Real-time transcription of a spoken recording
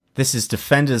This is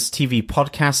Defenders TV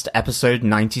Podcast, episode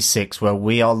 96, where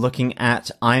we are looking at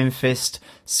Iron Fist,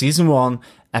 Season 1,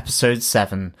 Episode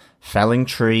 7, Felling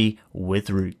Tree with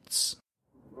Roots.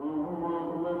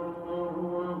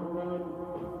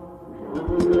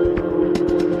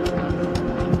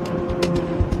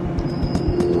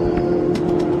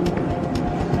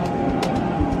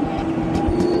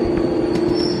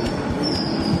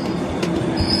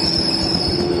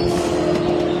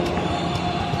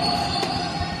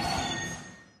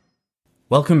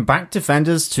 Welcome back,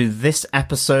 Defenders, to this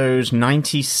episode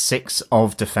 96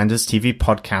 of Defenders TV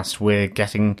Podcast. We're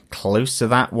getting close to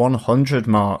that 100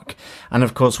 mark. And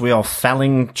of course, we are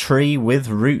felling tree with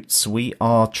roots. We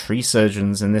are tree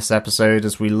surgeons in this episode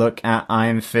as we look at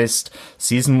Iron Fist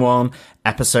Season 1,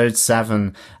 Episode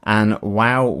 7. And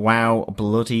wow,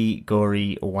 bloody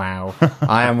gory wow.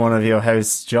 I am one of your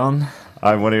hosts, John.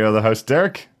 I'm one of your other hosts,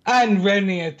 Derek. And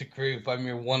rounding out the group, I'm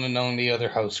your one and only other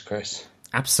host, Chris.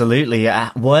 Absolutely.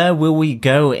 Where will we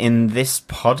go in this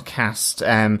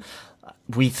podcast?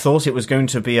 We thought it was going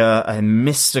to be a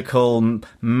mystical,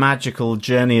 magical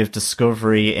journey of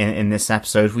discovery in this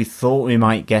episode. We thought we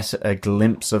might get a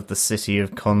glimpse of the city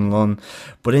of Kunlun,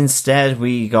 but instead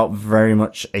we got very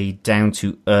much a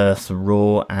down-to-earth,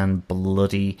 raw and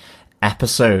bloody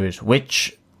episode,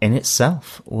 which in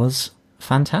itself was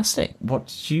fantastic. What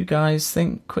did you guys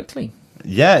think quickly?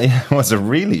 Yeah, it was a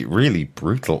really, really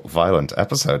brutal, violent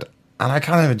episode, and I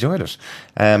kind of enjoyed it.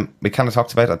 We kind of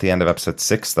talked about at the end of episode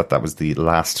 6 that was the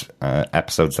last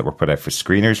episodes that were put out for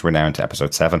screeners. We're now into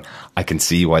episode 7. I can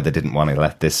see why they didn't want to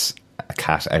let this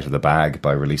cat out of the bag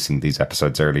by releasing these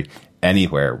episodes early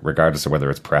anywhere, regardless of whether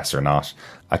it's press or not.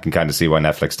 I can kind of see why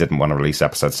Netflix didn't want to release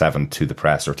episode 7 to the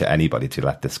press or to anybody to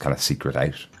let this kind of secret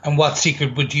out. And what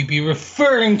secret would you be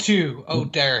referring to,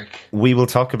 Derek? We will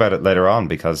talk about it later on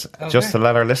because just to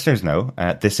let our listeners know,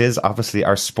 this is obviously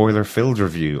our spoiler-filled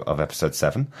review of episode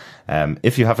 7.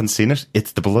 If you haven't seen it,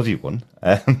 it's the bloody one.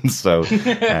 So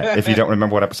if you don't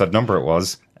remember what episode number it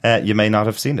was, you may not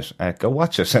have seen it. Go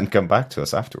watch it and come back to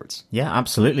us afterwards. Yeah,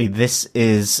 absolutely. This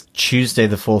is Tuesday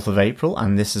the 4th of April,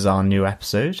 and this is our new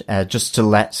episode. Just to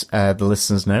let the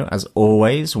listeners know, as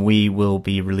always, we will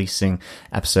be releasing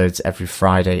episodes every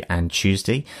Friday and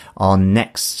Tuesday. Our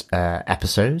next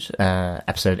episode,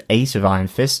 episode 8 of Iron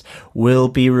Fist, will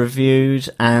be reviewed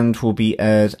and will be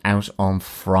aired out on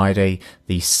Friday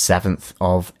the 7th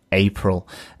of April.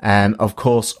 Of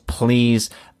course, please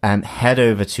head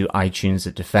over to iTunes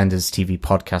at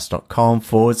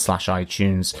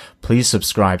defenderstvpodcast.com/iTunes. Please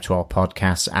subscribe to our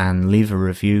podcast and leave a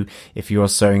review if you are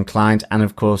so inclined. And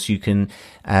of course, you can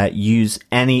use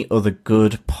any other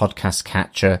good podcast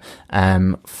catcher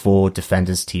for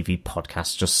Defenders TV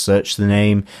Podcast. Just search the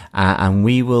name and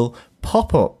we will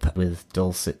pop up with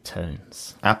dulcet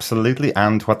tones. Absolutely,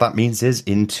 and what that means is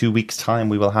in 2 weeks' time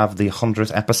we will have the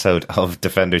 100th episode of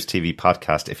Defenders TV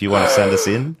Podcast. If you want to send us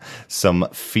in some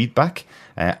feedback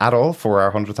at all for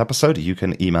our 100th episode, you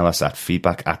can email us at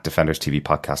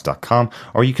feedback@defenderstvpodcast.com,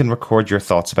 or you can record your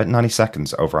thoughts about 90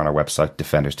 seconds over on our website,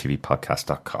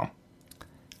 defenderstvpodcast.com.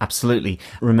 Absolutely.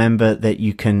 Remember that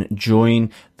you can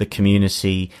join the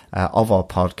community of our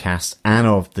podcast and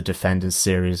of the Defenders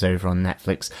series over on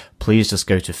Netflix. Please just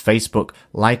go to Facebook,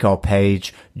 like our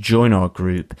page, join our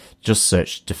group. Just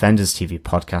search Defenders TV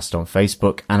Podcast on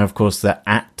Facebook, and of course the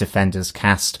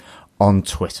 @DefendersCast on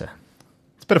Twitter.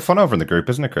 It's a bit of fun over in the group,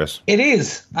 isn't it, Chris? It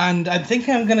is, and I'm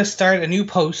thinking I'm going to start a new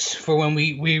post for when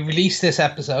we release this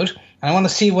episode, and I want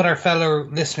to see what our fellow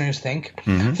listeners think.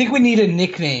 Mm-hmm. I think we need a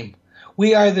nickname.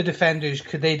 We are the Defenders.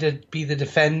 Could they be the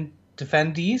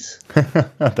Defendees?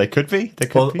 They could be. They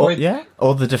could be. Or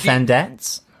the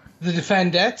Defendettes. The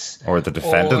Defendettes. Or the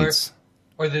Defendants.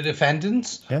 Or the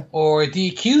Defendants. Yeah. Or the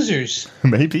Accusers.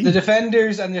 Maybe. The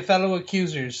Defenders and the fellow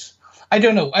Accusers. I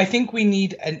don't know. I think we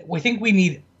need a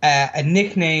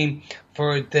nickname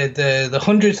for the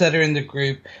hundreds that are in the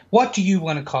group. What do you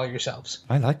want to call yourselves?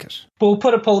 I like it. We'll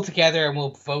put a poll together and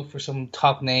we'll vote for some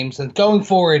top names. And going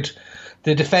forward,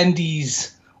 the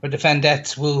Defendees or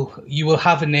Defendettes you will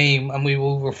have a name and we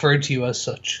will refer to you as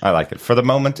such. I like it. For the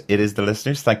moment, it is the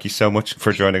listeners. Thank you so much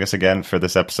for joining us again for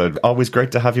this episode. Always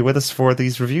great to have you with us for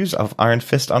these reviews of Iron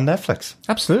Fist on Netflix.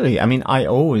 Absolutely. I mean, I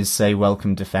always say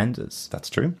welcome, Defenders. That's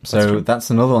true.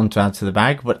 That's another one to add to the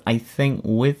bag. But I think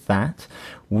with that,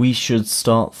 we should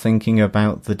start thinking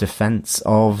about the defense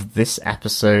of this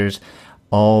episode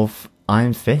of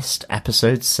Iron Fist,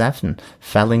 Episode 7,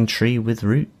 Felling Tree with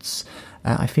Roots.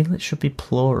 I feel it should be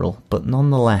plural, but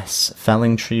nonetheless,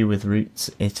 Felling Tree with Roots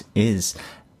it is.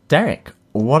 Derek,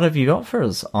 what have you got for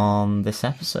us on this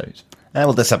episode?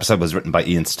 Well, this episode was written by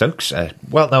Ian Stokes,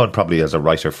 well known probably as a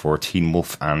writer for Teen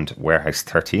Wolf and Warehouse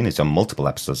 13. He's done multiple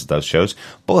episodes of those shows,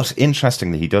 but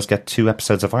interestingly, he does get 2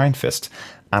 episodes of Iron Fist.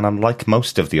 And unlike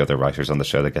most of the other writers on the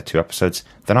show that get 2 episodes,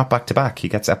 they're not back to back. He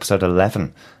gets episode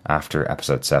 11 after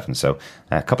episode 7. So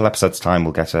a couple episodes' time,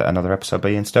 we'll get another episode by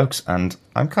Ian Stokes. And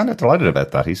I'm kind of delighted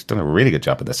about that. He's done a really good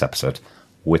job of this episode,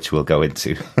 which we'll go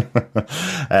into.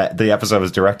 The episode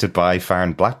was directed by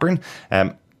Farron Blackburn.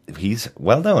 He's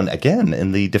well known again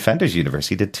in the Defenders universe.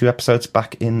 He did 2 episodes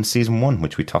back in season 1,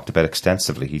 which we talked about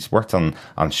extensively. He's worked on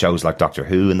shows like Doctor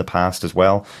Who in the past as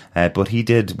well. But he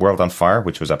did World on Fire,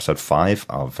 which was episode 5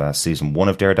 of season 1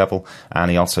 of Daredevil.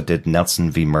 And he also did Nelson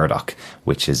v. Murdoch,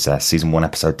 which is season 1,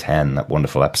 episode 10. That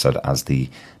wonderful episode as the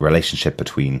relationship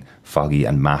between Foggy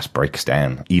and Matt breaks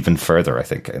down even further, I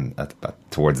think,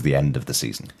 towards the end of the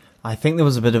season. I think there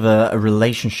was a bit of a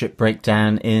relationship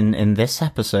breakdown in this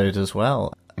episode as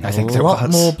well. I think there a lot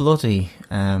was more bloody.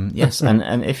 Yes,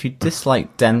 and if you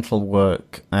dislike dental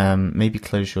work, maybe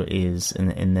close your ears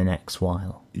in the next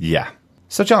while. Yeah.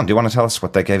 So, John, do you want to tell us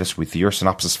what they gave us with your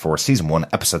synopsis for season 1,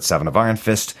 episode 7 of Iron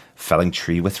Fist, Felling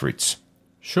Tree with Roots?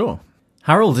 Sure.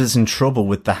 Harold is in trouble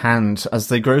with the Hand as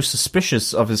they grow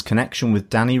suspicious of his connection with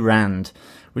Danny Rand,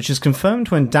 which is confirmed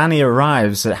when Danny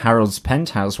arrives at Harold's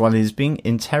penthouse while he is being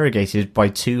interrogated by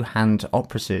 2 Hand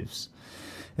operatives.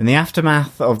 In the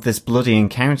aftermath of this bloody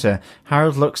encounter,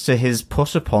 Harold looks to his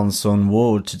put-upon son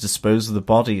Ward to dispose of the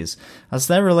bodies, as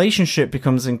their relationship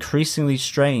becomes increasingly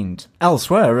strained.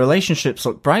 Elsewhere, relationships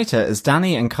look brighter as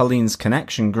Danny and Colleen's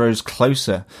connection grows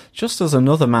closer, just as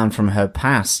another man from her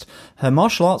past, her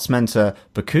martial arts mentor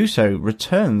Bakuto,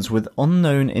 returns with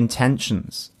unknown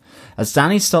intentions. As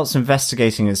Danny starts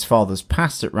investigating his father's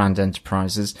past at Rand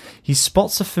Enterprises, he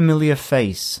spots a familiar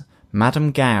face,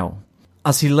 Madame Gao.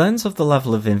 As he learns of the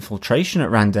level of infiltration at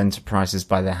Rand Enterprises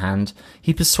by the Hand,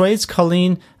 he persuades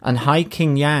Colleen and Hai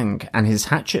King Yang and his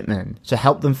hatchet men to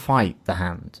help them fight the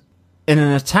Hand. In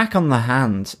an attack on the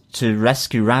Hand to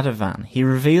rescue Radovan, he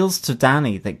reveals to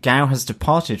Danny that Gao has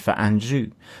departed for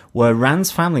Anju, where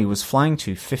Rand's family was flying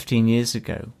to 15 years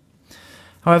ago.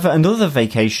 However, another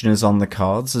vacation is on the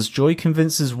cards as Joy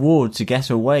convinces Ward to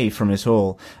get away from it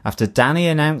all after Danny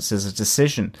announces a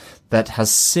decision that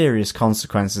has serious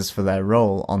consequences for their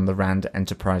role on the Rand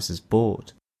Enterprises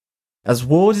board. As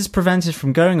Ward is prevented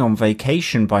from going on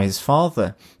vacation by his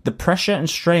father, the pressure and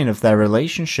strain of their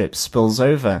relationship spills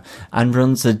over and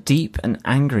runs a deep and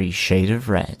angry shade of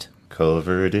red.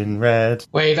 Covered in red.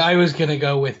 Wait, I was going to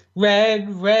go with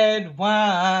red, red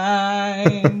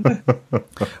wine.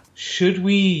 Should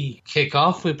we kick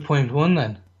off with point 1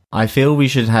 then? I feel we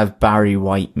should have Barry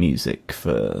White music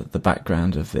for the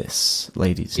background of this,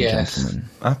 ladies and gentlemen.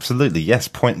 Absolutely, yes.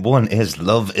 Point 1 is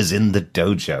love is in the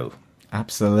dojo.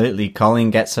 Absolutely.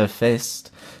 Colleen gets her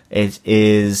fist. It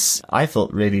is, I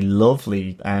thought, really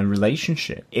lovely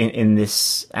relationship in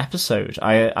this episode.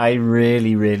 I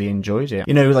really, really enjoyed it.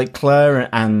 You know, like Claire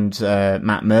and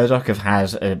Matt Murdock have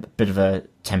had a bit of a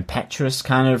tempestuous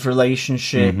kind of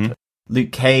relationship. Mm-hmm.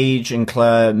 Luke Cage and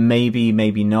Claire,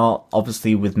 maybe not.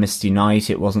 Obviously, with Misty Knight,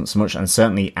 it wasn't so much, and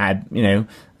certainly, you know,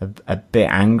 a bit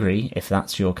angry, if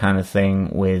that's your kind of thing,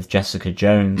 with Jessica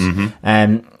Jones.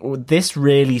 Mm-hmm. This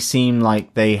really seemed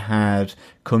like they had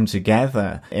come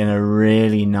together in a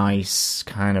really nice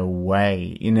kind of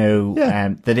way, you know,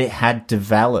 that it had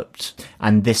developed,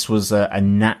 and this was a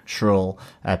natural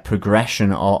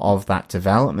progression of that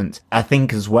development. I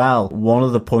think as well, one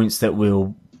of the points that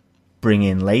we'll bring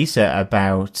in later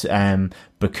about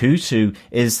Bakuto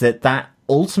is that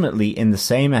ultimately in the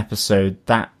same episode,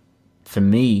 that for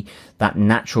me, that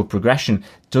natural progression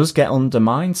does get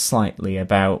undermined slightly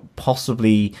about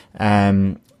possibly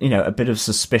you know, a bit of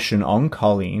suspicion on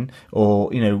Colleen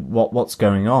or, you know, what's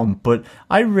going on. But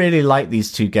I really like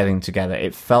these two getting together.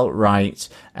 It felt right.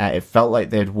 It felt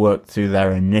like they'd worked through their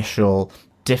initial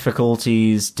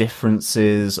difficulties,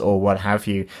 differences, or what have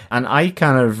you. And I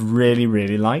kind of really,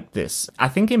 really like this. I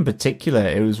think in particular,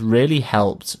 it was really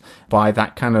helped by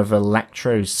that kind of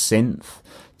electro synth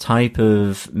type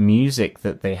of music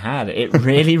that they had. It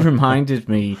really reminded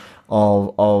me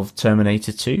of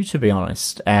Terminator 2, to be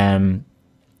honest. And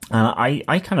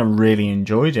I kind of really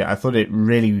enjoyed it. I thought it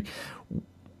really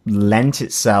lent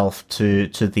itself to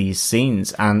these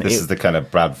scenes, and this is the kind of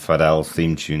Brad Fiedel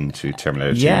theme tune to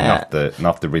Terminator 2,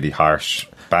 not the really harsh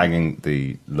banging,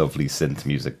 the lovely synth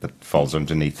music that falls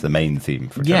underneath the main theme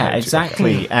for Terminator 2. Yeah,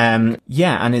 exactly. And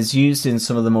is used in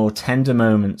some of the more tender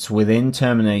moments within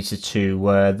Terminator 2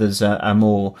 where there's a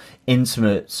more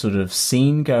intimate sort of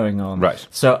scene going on. Right.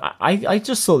 So I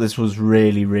just thought this was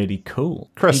really, really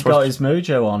cool. Chris, he got his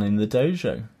mojo on in the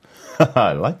dojo.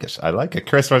 I like it. I like it.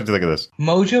 Chris, what did you think of this?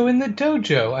 Mojo in the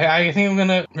Dojo. I think I'm going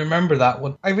to remember that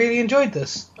one. I really enjoyed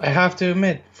this. I have to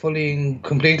admit, fully and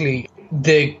completely.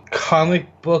 The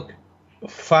comic book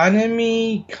fan in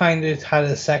me kind of had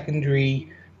a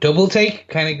secondary double take,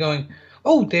 kind of going,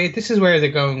 oh, this is where they're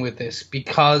going with this,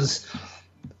 because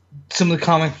some of the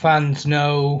comic fans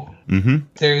know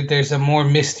there's a more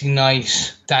Misty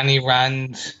Knight, Danny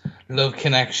Rand love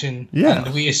connection,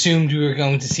 and we assumed we were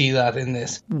going to see that in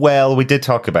this. Well, we did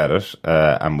talk about it,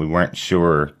 and we weren't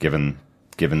sure, given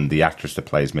the actress that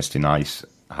plays Misty Knight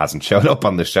hasn't shown up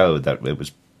on the show, that it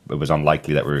was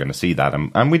unlikely that we were going to see that,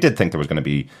 and we did think there was going to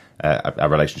be a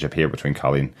relationship here between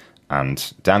Colleen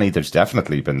and Danny. There's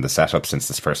definitely been the setup since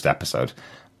this first episode,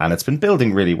 and it's been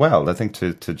building really well. I think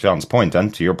to John's point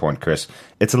and to your point, Chris,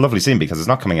 it's a lovely scene because it's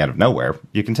not coming out of nowhere.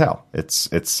 You can tell it's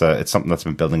something that's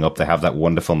been building up. They have that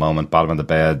wonderful moment, bottom of the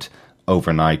bed,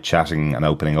 overnight, chatting and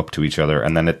opening up to each other,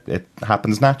 and then it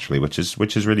happens naturally, which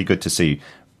is really good to see.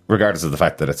 Regardless of the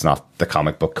fact that it's not the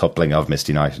comic book coupling of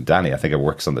Misty Knight and Danny, I think it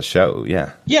works on the show.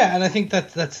 Yeah, and I think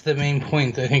that's the main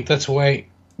point. I think that's why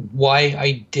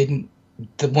I didn't.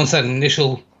 Once that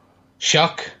initial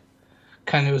shock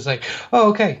kind of was like, oh,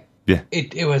 okay. Yeah.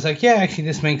 It was like, yeah, actually,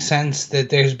 this makes sense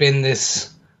that there's been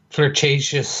this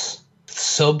flirtatious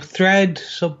sub-thread,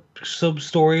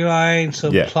 sub-storyline,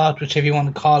 subplot, whichever you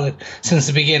want to call it, since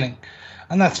the beginning.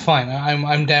 And that's fine.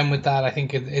 I'm down with that. I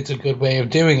think it's a good way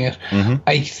of doing it. Mm-hmm.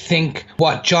 I think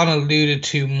what John alluded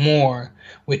to more,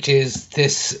 which is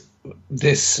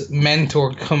this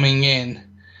mentor coming in,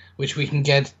 which we can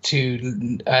get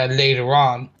to later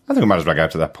on. I think we might as well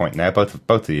get to that point now. Both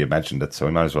of you mentioned it, so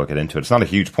we might as well get into it. It's not a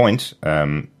huge point,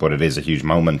 but it is a huge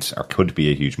moment, or could be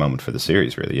a huge moment for the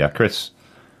series, really. Yeah, Chris?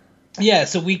 Yeah,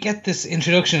 so we get this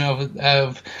introduction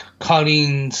of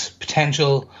Colleen's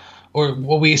potential, or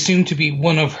what we assume to be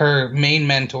one of her main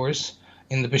mentors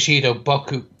in the Bushido,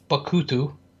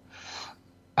 Bakuto.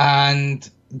 And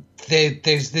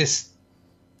there's this...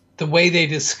 The way they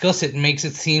discuss it makes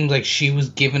it seem like she was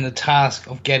given a task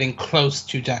of getting close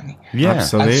to Danny. Yeah,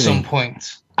 absolutely. At some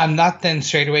point. And that then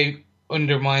straight away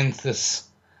undermines this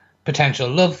potential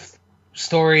love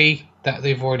story that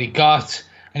they've already got.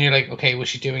 And you're like, okay, was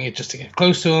she doing it just to get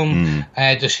close to him?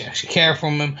 Does she actually care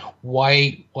for him?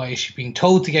 Why is she being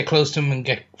told to get close to him and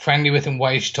get friendly with him?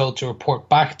 Why is she told to report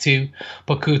back to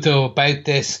Bakuto about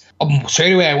this?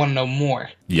 Straight away, I want to know more.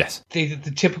 Yes. The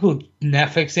typical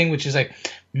Netflix thing, which is like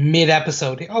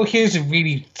mid-episode, oh, here's a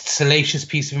really salacious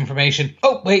piece of information.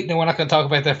 Oh, wait, no, we're not going to talk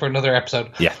about that for another episode.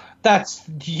 Yeah.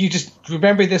 You just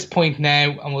remember this point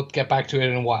now, and we'll get back to it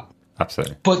in a while.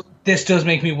 Absolutely. But this does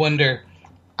make me wonder,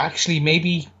 actually,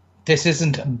 maybe this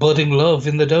isn't budding love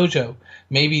in the dojo.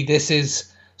 Maybe this is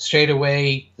straight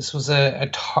away, this was a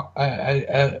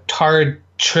tarred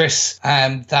tryst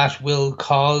that will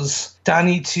cause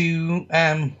Danny to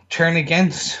turn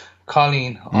against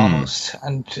Colleen almost.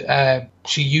 And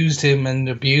she used him and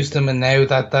abused him, and now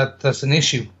that's an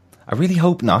issue. I really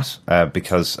hope not,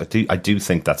 because I do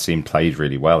think that scene played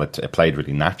really well. It played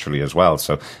really naturally as well.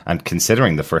 So, and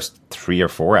considering the first 3 or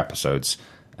 4 episodes,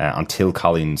 until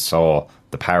Colleen saw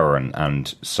the power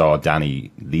and saw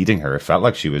Danny leading her, it felt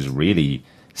like she was really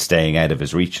staying out of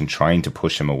his reach and trying to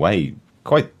push him away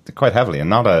quite heavily, and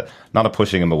not a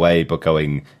pushing him away but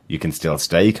going, you can still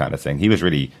stay kind of thing. He was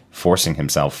really forcing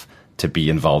himself to be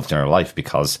involved in her life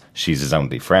because she's his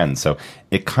only friend. So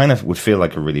it kind of would feel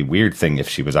like a really weird thing if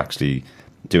she was actually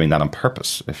doing that on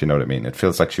purpose, if you know what I mean. It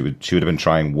feels like she would have been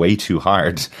trying way too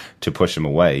hard to push him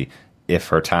away if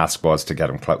her task was to get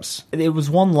him close. It was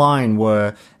one line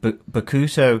where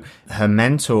Bakuto, her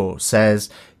mentor, says,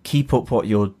 keep up what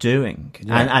you're doing.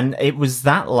 Yeah. And it was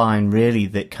that line really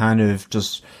that kind of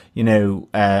just,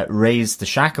 raised the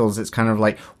shackles. It's kind of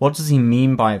like, what does he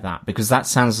mean by that? Because that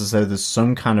sounds as though there's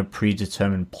some kind of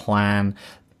predetermined plan,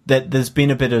 that there's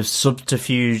been a bit of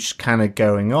subterfuge kind of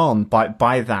going on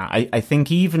by that. I think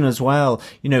even as well,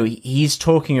 he's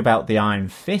talking about the Iron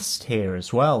Fist here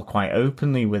as well, quite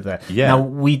openly with her. Yeah. Now,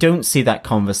 we don't see that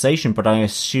conversation, but I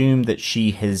assume that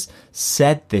she has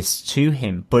said this to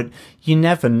him. But you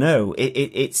never know.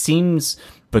 It seems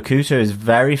Bakuto is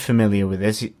very familiar with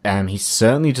this. He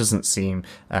certainly doesn't seem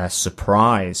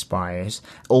surprised by it.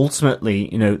 Ultimately,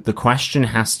 the question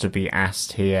has to be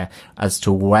asked here as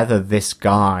to whether this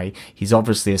guy, he's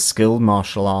obviously a skilled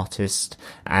martial artist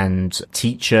and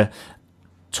teacher,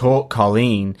 taught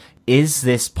Colleen, is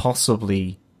this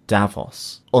possibly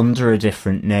Davos under a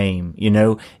different name. You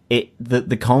know,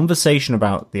 the conversation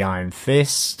about the Iron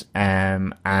Fist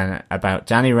and about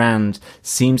Danny Rand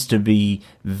seems to be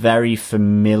very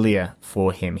familiar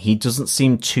for him. He doesn't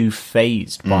seem too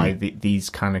fazed by these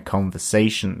kind of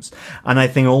conversations. And I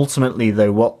think ultimately,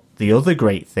 though, what the other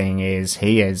great thing is,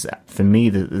 for me,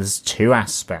 that there's two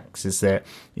aspects, is that,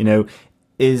 you know,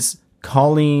 is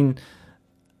Colleen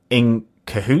in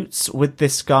cahoots with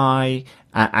this guy,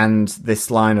 and this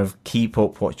line of keep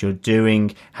up what you're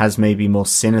doing has maybe more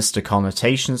sinister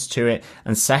connotations to it.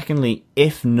 And secondly,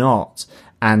 if not,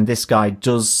 and this guy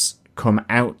does come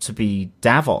out to be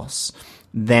Davos,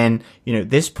 then, you know,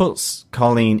 this puts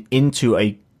Colleen into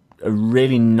a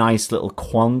really nice little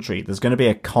quandary. There's going to be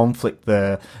a conflict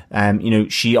there. You know,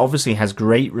 she obviously has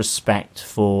great respect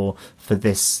for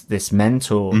this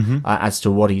mentor as to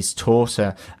what he's taught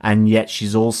her, and yet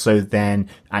she's also then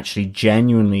actually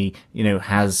genuinely, you know,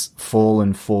 has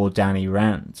fallen for Danny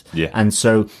Rand. Yeah. And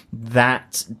so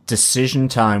that decision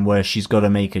time where she's got to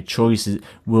make a choice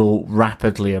will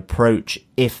rapidly approach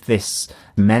if this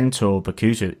mentor,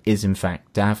 Bakuto, is in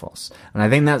fact Davos. And I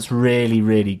think that's really,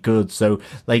 really good. So,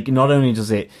 like, not only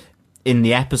does it, in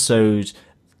the episode,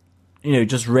 you know,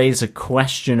 just raise a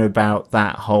question about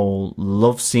that whole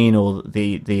love scene or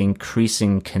the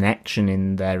increasing connection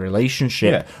in their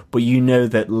relationship, but you know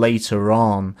that later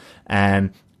on,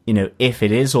 you know, if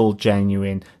it is all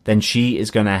genuine, then she is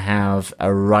going to have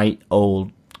a right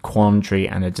old quandary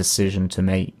and a decision to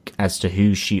make as to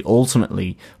who she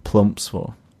ultimately plumps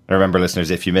for. I remember,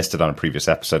 listeners, if you missed it on a previous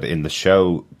episode, in the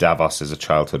show, Davos is a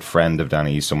childhood friend of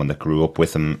Danny. He's someone that grew up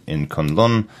with him in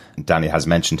Kunlun. Danny has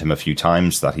mentioned him a few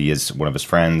times, that he is one of his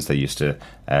friends. They used to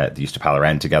pal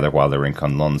around together while they were in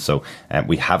Kunlun. So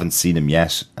we haven't seen him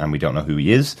yet, and we don't know who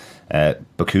he is.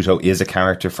 Bakuto is a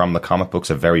character from the comic books,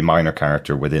 a very minor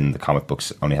character within the comic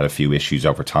books, only had a few issues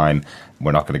over time.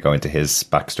 We're not going to go into his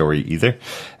backstory either,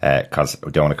 because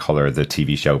we don't want to colour the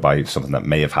TV show by something that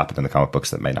may have happened in the comic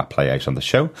books that may not play out on the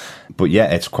show. But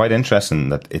yeah, it's quite interesting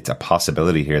that it's a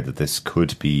possibility here that this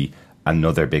could be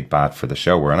another big bad for the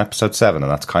show. We're on episode 7,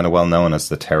 and that's kind of well known as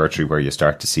the territory where you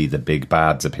start to see the big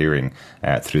bads appearing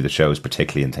through the shows,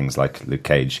 particularly in things like Luke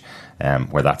Cage,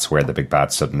 where that's where the big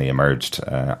bad suddenly emerged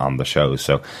on the show.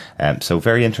 So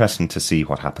very interesting to see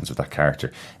what happens with that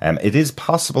character. It is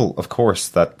possible, of course,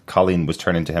 that Colleen was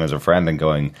turning to him as a friend and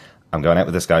going, I'm going out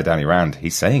with this guy, Danny Rand.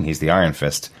 He's saying he's the Iron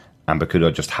Fist. And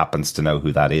Bakuto just happens to know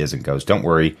who that is and goes, don't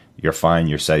worry, you're fine,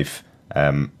 you're safe.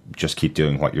 Just keep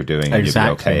doing what you're doing and you'll be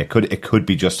okay. It could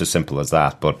be just as simple as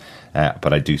that, but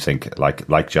I do think,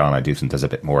 like John, I do think there's a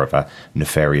bit more of a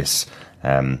nefarious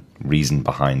reason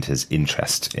behind his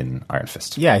interest in Iron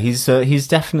Fist. Yeah, he's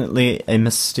definitely a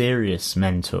mysterious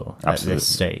mentor at this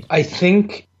stage. I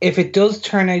think if it does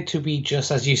turn out to be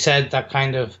just as you said, that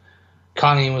kind of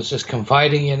Colleen was just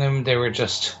confiding in him, they were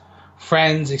just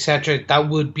friends, etc., that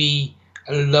would be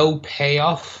a low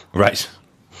payoff, right,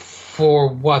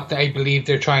 for what I believe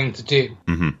they're trying to do.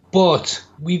 Mm-hmm. But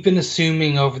we've been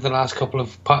assuming over the last couple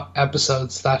of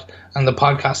episodes that, and the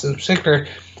podcast in particular,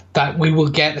 that we will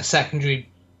get a secondary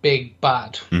big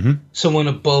bad, someone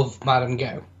above Madame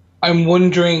Gao. I'm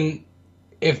wondering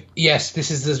if, yes, this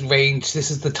is this range,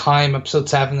 this is the time, episode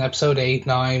 7, episode 8,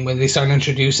 9, when they start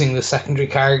introducing the secondary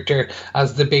character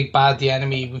as the big bad, the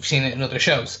enemy. We've seen it in other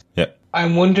shows. Yep.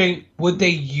 I'm wondering, would they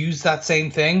use that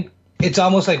same thing? It's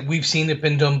almost like we've seen it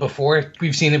been done before.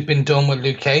 We've seen it been done with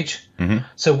Luke Cage. Mm-hmm.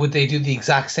 So would they do the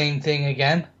exact same thing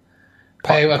again?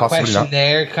 A question not.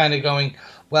 There, kind of going,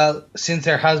 well, since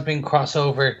there has been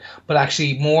crossover, but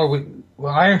actually more with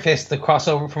Iron Fist, the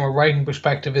crossover from a writing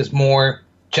perspective is more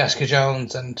Jessica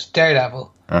Jones and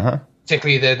Daredevil.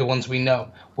 Particularly they're the ones we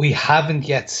know. We haven't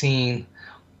yet seen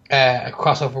a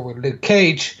crossover with Luke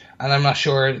Cage, and I'm not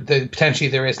sure that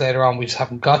potentially there is later on. We just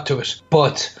haven't got to it.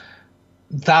 But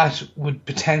that would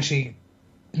potentially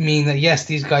mean that, yes,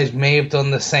 these guys may have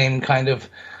done the same kind of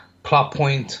plot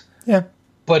point,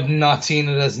 but not seen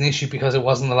it as an issue because it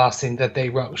wasn't the last thing that they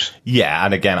wrote. Yeah,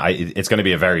 and again, it's going to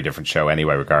be a very different show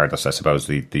anyway, regardless. I suppose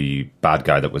the bad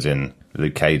guy that was in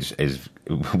Luke Cage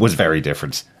was very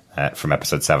different from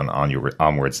episode 7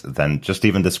 onwards than just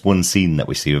even this one scene that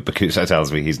we see with Bakuto tells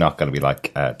me he's not going to be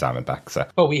like Diamondback. So.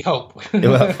 But we hope.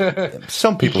 Well,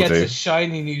 some people do. He gets a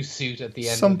shiny new suit at the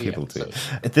end of the episode. Some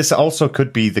people do. This also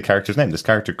could be the character's name. This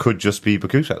character could just be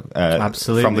Bakuto.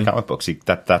 Absolutely. From the comic books.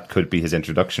 That could be his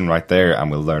introduction right there, and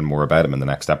we'll learn more about him in the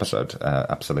next episode.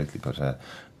 Absolutely.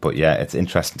 But yeah, it's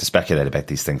interesting to speculate about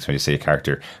these things when you see a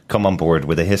character come on board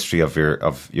with a history of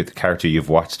the character you've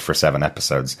watched for 7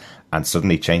 episodes and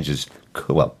suddenly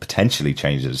potentially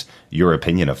changes your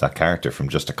opinion of that character from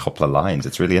just a couple of lines.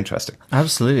 It's really interesting.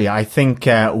 Absolutely. I think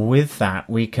with that,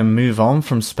 we can move on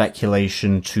from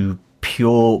speculation to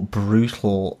pure,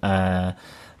 brutal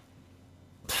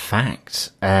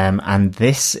fact. And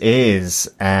this is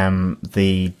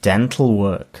the dental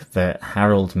work that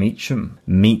Harold Meacham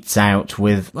meets out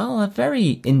with, well, a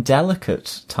very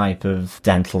indelicate type of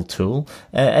dental tool,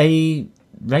 a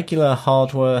regular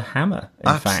hardware hammer, in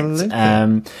Absolutely.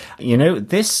 fact.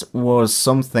 This was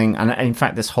something, and in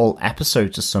fact, this whole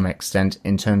episode to some extent,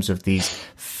 in terms of these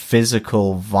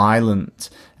physical, violent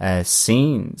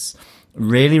scenes,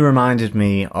 really reminded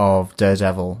me of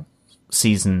Daredevil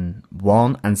season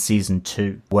 1 and season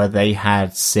 2, where they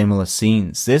had similar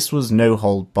scenes. This was no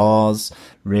hold bars,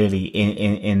 really,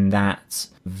 in that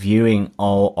viewing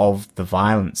of the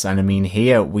violence. And I mean,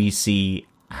 here we see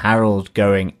Harold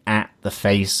going at the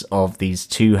face of these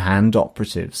 2 hand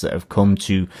operatives that have come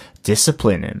to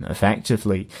discipline him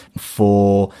effectively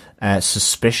for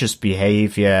suspicious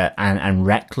behavior and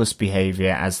reckless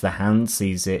behavior as the hand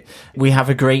sees it. We have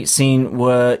a great scene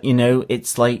where,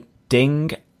 it's like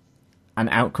ding, and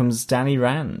out comes Danny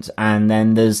Rand, and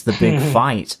then there's the big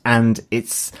fight, and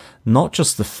it's not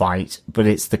just the fight, but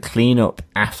it's the cleanup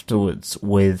afterwards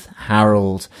with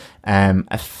Harold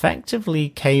effectively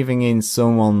caving in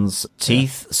someone's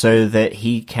teeth so that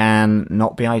he can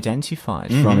not be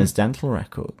identified from his dental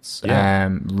records.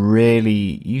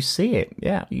 Really, you see it.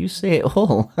 Yeah, you see it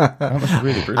all. That was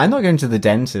really brutal. I'm not going to the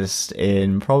dentist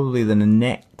in probably the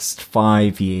next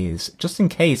 5 years, just in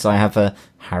case I have a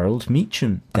Harold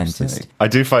Meacham dentist. Absolutely. I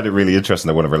do find it really interesting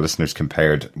that one of our listeners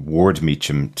compared Ward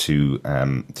Meacham to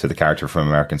the character from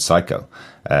American Psycho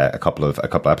a couple of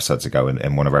episodes ago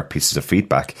in one of our pieces of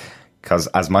feedback. Because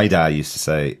as my dad used to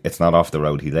say, it's not off the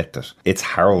road he licked it. It's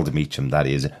Harold Meacham that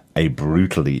is a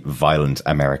brutally violent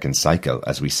American Psycho,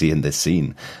 as we see in this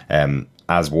scene.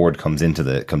 As Ward comes into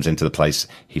the place,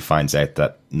 he finds out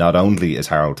that not only is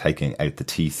Harold taking out the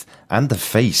teeth and the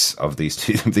face of these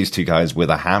two guys with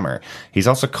a hammer, he's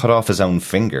also cut off his own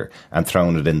finger and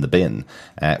thrown it in the bin,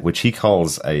 which he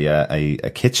calls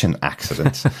a kitchen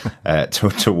accident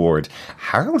to Ward.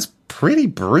 Harold's pretty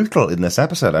brutal in this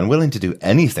episode and willing to do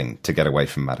anything to get away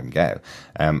from Madame Gao.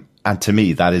 And to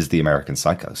me, that is the American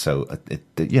Psycho. So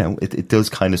it does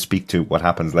kind of speak to what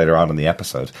happens later on in the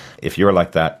episode. If you're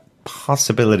like that,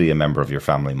 possibility a member of your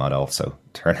family might also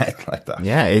turn out like that.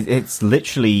 Yeah,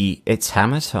 it's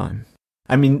hammer time.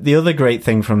 I mean, the other great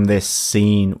thing from this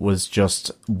scene was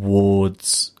just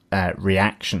Ward's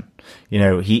reaction.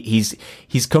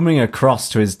 He's coming across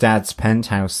to his dad's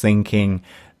penthouse thinking,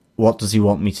 what does he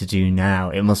want me to do now?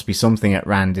 It must be something at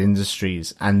Rand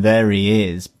Industries. And there he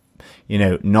is,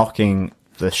 knocking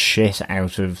the shit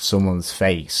out of someone's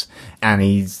face, and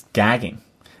he's gagging.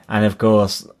 And of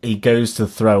course, he goes to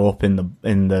throw up in the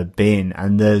bin,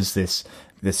 and there's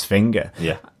this finger.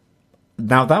 Yeah.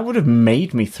 Now that would have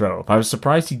made me throw up. I was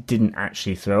surprised he didn't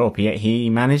actually throw up. He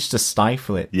managed to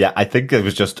stifle it. Yeah, I think it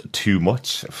was just too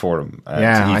much for him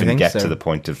to even get to the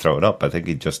point of throwing up. I think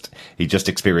he just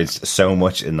experienced so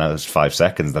much in those 5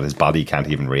 seconds that his body can't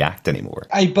even react anymore.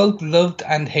 I both loved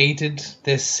and hated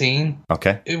this scene.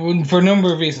 Okay. For a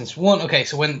number of reasons. One, okay,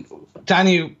 so when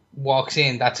Danny walks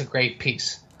in, that's a great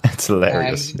piece. It's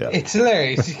hilarious. It's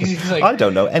hilarious. He's like, I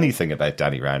don't know anything about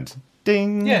Danny Rand.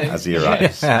 Ding! As he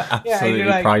arrives. Yeah, absolutely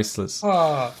like, priceless.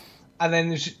 Oh. And then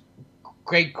there's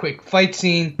great quick fight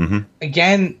scene. Mm-hmm.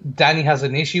 Again, Danny has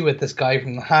an issue with this guy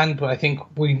from the hand, but I think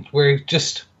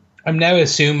I'm now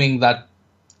assuming that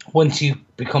once you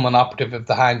become an operative of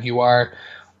the hand, you are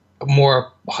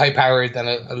more high powered than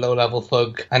a low level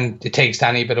thug, and it takes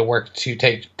Danny a bit of work to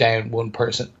take down one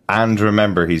person. And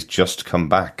remember, he's just come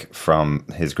back from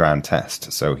his grand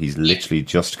test, so he's literally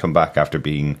just come back after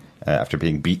being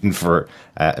beaten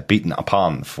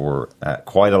upon for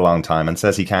quite a long time, and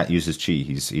says he can't use his chi.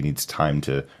 He needs time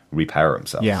to repower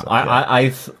himself. Yeah,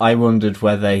 so, I wondered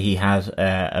whether he had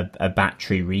a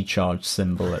battery recharge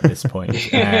symbol at this point.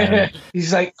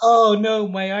 He's like, oh no,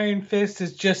 my Iron Fist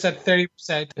is just at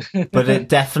 30%. But it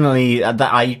definitely, that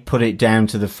I put it down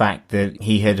to the fact that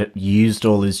he had used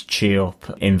all his chi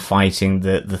up in fighting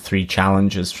the 3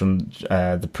 challengers from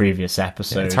the previous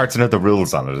episode. Yeah, it's hard to know the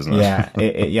rules on it, isn't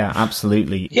it? Yeah,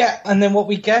 absolutely. Yeah, and then what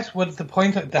we get with the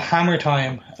point of the hammer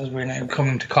time, as we're now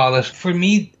coming to call it, for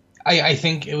me, I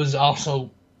think it was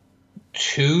also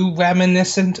too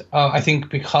reminiscent. I think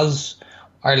because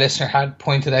our listener had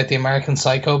pointed out the American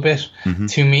Psycho bit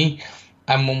to me,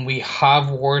 and when we have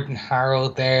Ward and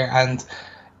Harold there, and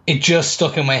it just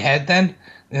stuck in my head then.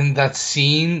 In that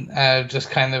scene, just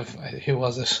kind of, who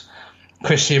was it?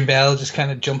 Christian Bale just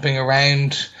kind of jumping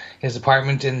around his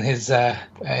apartment in his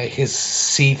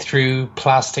see-through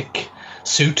plastic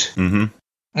suit. Mm-hmm.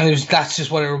 And that's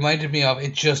just what it reminded me of.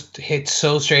 It just hit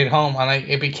so straight home, and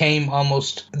it became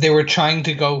almost, they were trying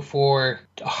to go for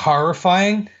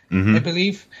horrifying, I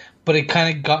believe, but it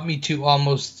kind of got me to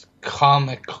almost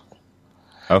comical.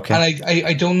 Okay. And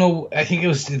I don't know. I think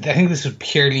this was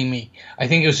purely me. I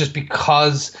think it was just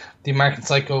because the American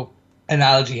Psycho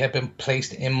analogy had been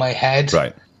placed in my head,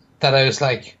 right, that I was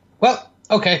like, well,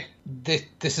 okay,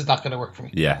 this is not going to work for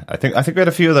me. Yeah, I think we had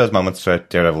a few of those moments throughout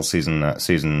Daredevil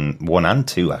season 1 and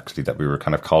 2, actually, that we were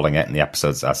kind of calling out in the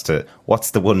episodes as to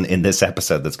what's the one in this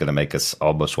episode that's going to make us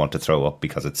almost want to throw up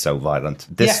because it's so violent.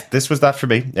 This was that for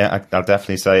me. Yeah, I'll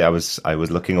definitely say I was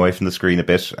looking away from the screen a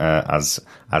bit as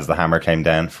the hammer came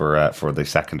down for the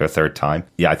second or third time.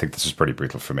 Yeah, I think this was pretty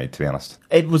brutal for me, to be honest.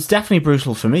 It was definitely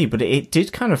brutal for me, but it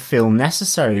did kind of feel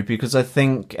necessary because I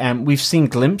think we've seen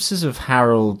glimpses of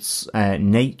Harold's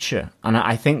nature. And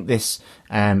I think this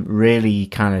really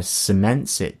kind of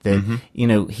cements it that,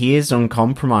 he is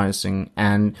uncompromising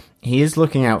and he is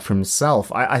looking out for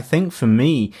himself. I think for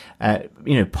me,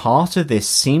 part of this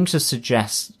seemed to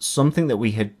suggest something that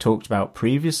we had talked about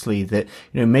previously, that,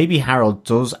 maybe Harold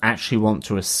does actually want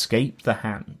to escape the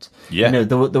Hand. Yeah.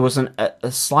 There was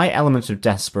a slight element of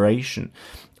desperation.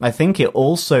 I think it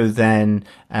also then,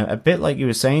 a bit like you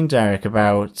were saying, Derek,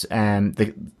 about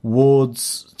the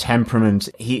Ward's temperament,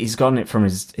 he's gotten it from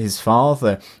his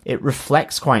father. It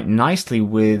reflects quite nicely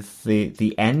with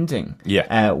the ending,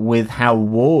 with how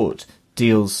Ward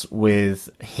deals with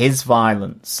his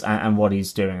violence and what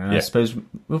he's doing. And I suppose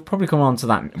we'll probably come on to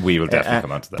that. We will definitely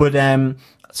come on to that. But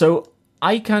so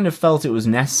I kind of felt it was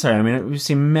necessary. I mean, we've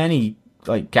seen many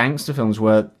like gangster films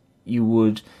where you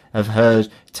would have heard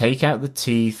take out the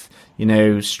teeth,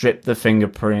 strip the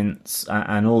fingerprints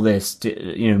and all this,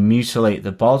 mutilate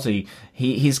the body.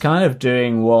 He's kind of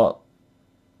doing what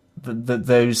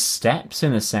those steps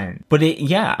in a sense. But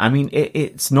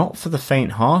it's not for the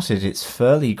faint-hearted. It's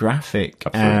fairly graphic.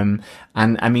 Absolutely.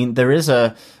 And I mean, there is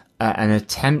an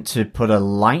attempt to put a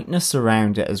lightness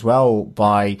around it as well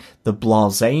by the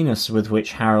blaseness with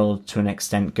which Harold, to an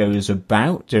extent, goes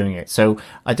about doing it. So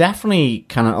I definitely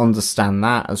kind of understand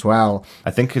that as well.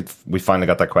 I think we finally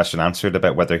got that question answered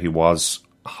about whether he was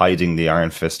hiding the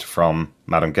Iron Fist from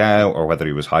Madame Gao or whether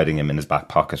he was hiding him in his back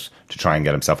pocket to try and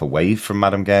get himself away from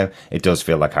Madame Gao. It does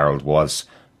feel like Harold was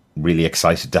really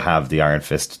excited to have the Iron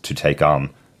Fist to take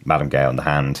on Madame Gao in the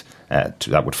Hand.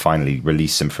 That would finally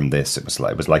release him from this. It was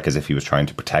like as if he was trying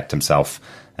to protect himself,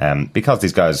 because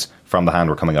these guys from the Hand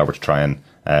were coming over to try and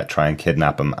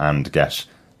kidnap him and get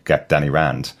Danny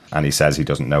Rand. And he says he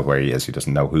doesn't know where he is. He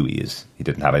doesn't know who he is. He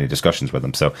didn't have any discussions with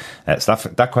him. So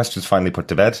that question's finally put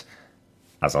to bed,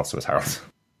 as also is Harold.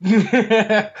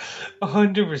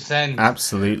 100%.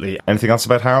 Absolutely. Anything else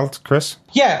about Harold, Chris?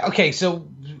 Yeah. Okay. So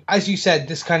as you said,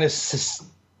 this kind of this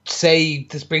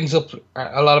brings up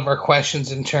a lot of our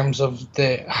questions in terms of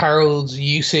the Harold's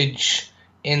usage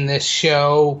in this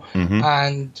show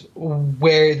and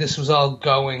where this was all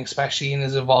going, especially in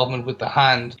his involvement with the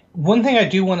Hand. One thing I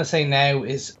do want to say now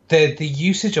is the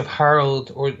usage of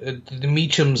Harold or the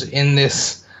Meachums in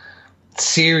this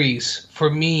series, for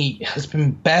me, has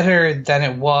been better than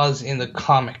it was in the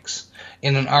comics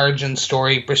in an origin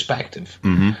story perspective.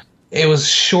 It was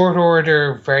short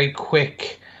order, very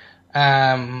quick.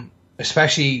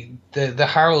 Especially the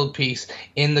Harold piece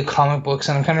in the comic books,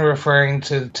 and I'm kind of referring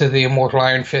to the Immortal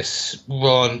Iron Fist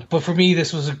run. But for me,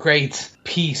 this was a great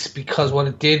piece because what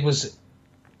it did was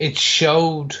it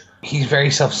showed he's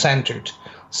very self-centered.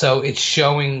 So it's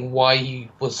showing why he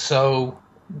was so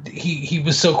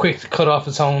quick to cut off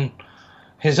his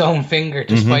own finger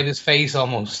despite his face,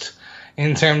 almost,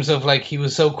 in terms of like he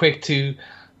was so quick to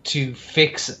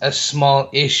fix a small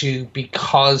issue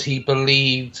because he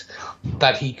believed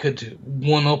that he could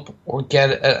one up or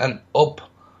get an up.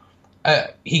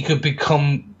 He could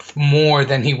become more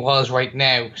than he was right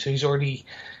now. So he's already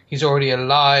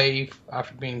alive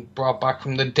after being brought back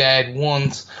from the dead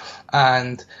once,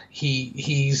 and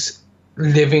he's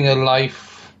living a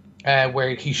life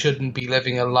where he shouldn't be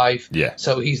living a life. Yeah.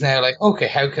 So he's now like, okay,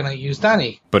 how can I use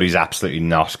Danny? But he's absolutely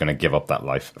not going to give up that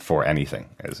life for anything.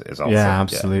 Is also, yeah,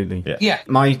 absolutely. Yeah.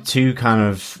 My two kind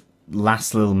of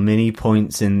last little mini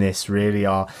points in this really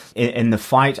are in the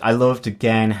fight. I loved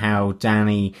again how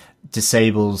Danny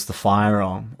disables the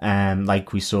firearm,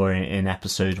 like we saw in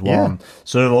episode 1. Yeah.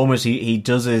 Sort of almost he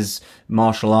does his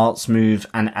martial arts move,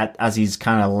 and as he's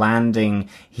kind of landing,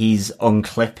 he's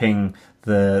unclipping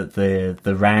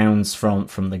the rounds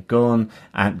from the gun,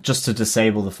 and just to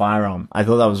disable the firearm. I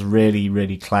thought that was really,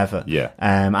 really clever. Yeah.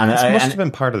 And this must have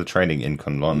been part of the training in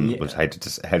Kunlun, was how to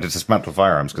dismantle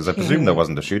firearms, because I presume there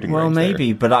wasn't a shooting range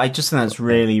maybe, there. but I just think that's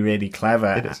really, really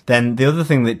clever. It is. Then the other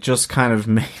thing that just kind of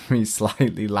made me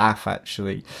slightly laugh,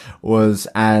 actually, was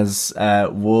as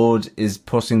Ward is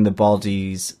putting the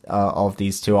bodies of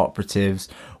these two operatives,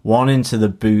 one into the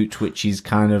boot, which he's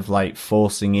kind of like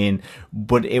forcing in,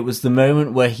 but it was the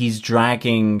moment where he's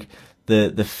dragging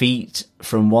the feet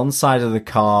from one side of the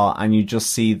car, and you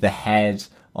just see the head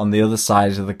on the other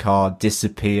side of the car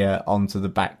disappear onto the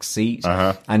back seat.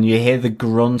 And you hear the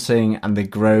grunting and the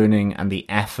groaning and the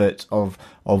effort of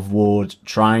Ward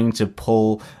trying to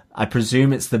pull, I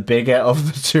presume it's the bigger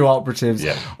of the two operatives,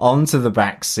 onto the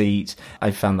back seat.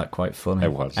 I found that quite funny.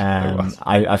 It was.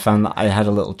 I found that I had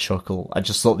a little chuckle. I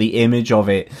just thought the image of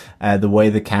it, the way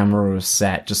the camera was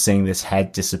set, just seeing this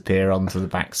head disappear onto the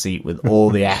back seat with all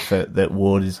the effort that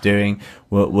Ward is doing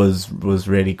was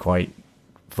really quite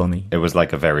funny. It was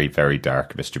like a very, very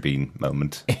dark Mr. Bean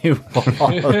moment. It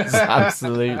was,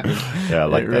 absolutely. Yeah, I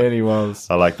like that. It really was.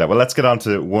 I like that. Well, let's get on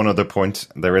to one other point.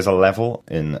 There is a level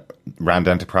in Rand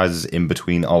Enterprises in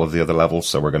between all of the other levels,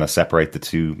 so we're going to separate the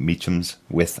two Meachums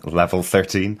with level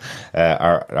 13.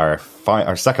 Our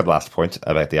second last point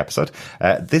about the episode.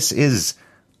 This is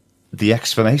the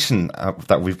explanation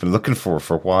that we've been looking for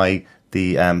why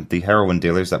the heroin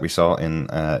dealers that we saw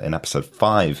in episode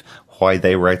 5, why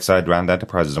they were outside Rand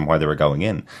Enterprises and why they were going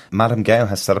in. Madame Gao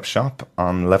has set up shop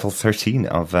on level 13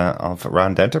 of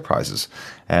Rand Enterprises.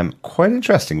 Quite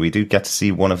interesting. We do get to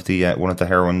see one of the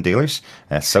heroin dealers,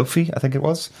 Sophie, I think it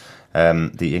was,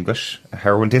 the English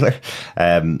heroin dealer,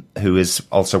 who is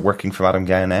also working for Madame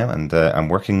Gao now,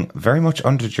 and working very much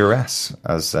under duress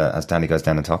as Danny goes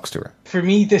down and talks to her. For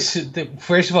me,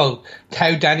 first of all,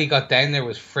 how Danny got down there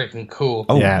was freaking cool.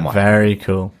 Oh, yeah, very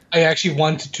cool. I actually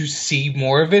wanted to see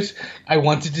more of it. I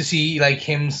wanted to see like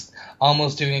him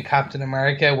almost doing a Captain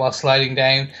America while sliding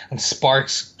down and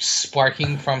sparks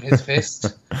sparking from his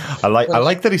fist. I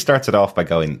like that he starts it off by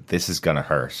going, "This is gonna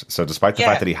hurt." So despite the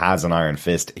fact that he has an iron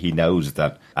fist, he knows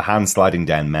that a hand sliding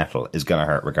down metal is gonna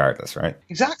hurt regardless, right?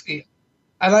 Exactly.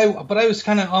 But I was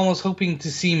kind of almost hoping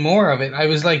to see more of it. I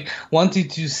was like wanting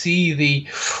to see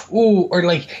or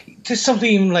like just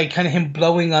something like kind of him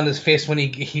blowing on his fist when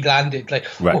he landed, like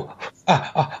right.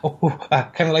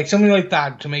 Kind of like something like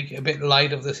that to make a bit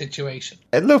light of the situation.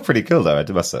 It looked pretty cool though. It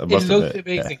looked amazing.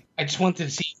 Yeah. I just wanted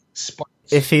to see sparks.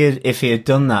 If he had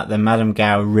done that, then Madame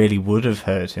Gao really would have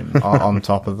hurt him on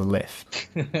top of the lift,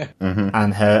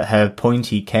 and her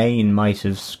pointy cane might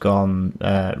have gone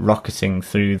rocketing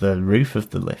through the roof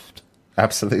of the lift.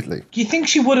 Absolutely. Do you think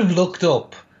she would have looked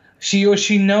up?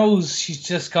 She knows she's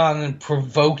just gone and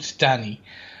provoked Danny,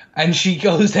 and she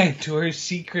goes down to her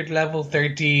secret level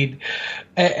 13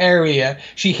 area.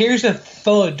 She hears a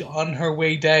thud on her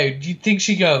way down. Do you think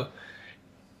she go,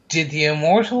 did the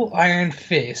immortal Iron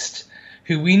Fist,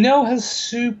 who we know has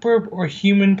super or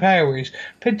human powers,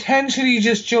 potentially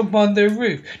just jump on the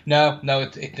roof? No,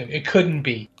 it couldn't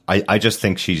be. I just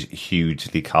think she's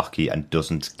hugely cocky and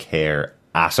doesn't care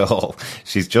at all.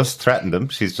 She's just threatened him.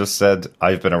 She's just said,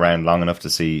 I've been around long enough to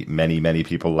see many, many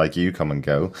people like you come and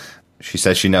go. She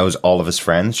says she knows all of his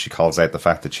friends. She calls out the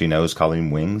fact that she knows Colleen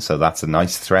Wing. So that's a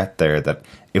nice threat there, that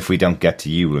if we don't get to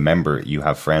you, remember, you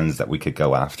have friends that we could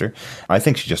go after. I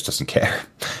think she just doesn't care.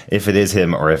 If it is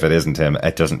him or if it isn't him,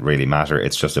 it doesn't really matter.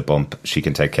 It's just a bump. She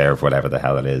can take care of whatever the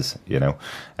hell it is, you know.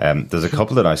 There's a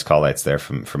couple of nice call-outs there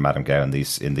from Madame Gao in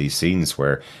these scenes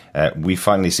where we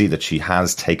finally see that she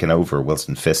has taken over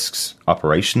Wilson Fisk's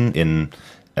operation in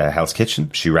Hell's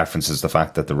Kitchen. She references the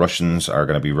fact that the Russians are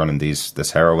going to be running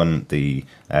this heroin, the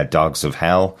Dogs of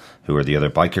Hell, who are the other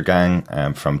biker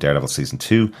gang from Daredevil Season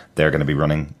 2. They're going to be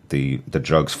running the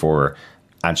drugs for her.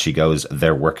 And she goes,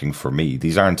 they're working for me.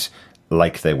 These aren't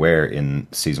like they were in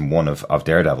Season 1 of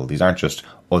Daredevil. These aren't just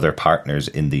other partners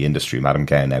in the industry. Madame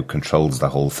Gao now controls the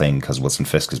whole thing because Wilson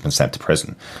Fisk has been sent to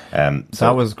prison.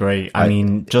 That was great. I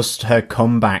mean, just her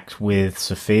comeback with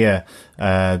Sophia,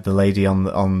 the lady on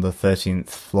the 13th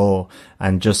floor,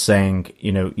 and just saying,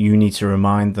 you know, you need to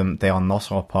remind them they are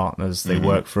not our partners. They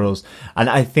work for us. And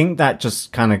I think that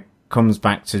just kind of comes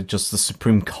back to just the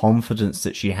supreme confidence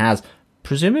that she has,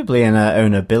 presumably in her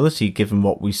own ability, given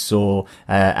what we saw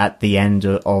at the end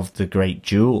of the great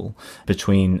duel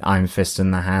between Iron Fist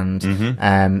and the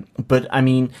Hand. But I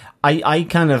mean, I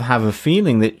kind of have a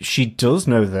feeling that she does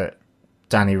know that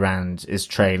Danny Rand is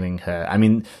trailing her. I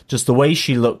mean, just the way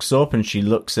she looks up and she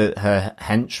looks at her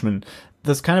henchman,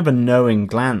 there's kind of a knowing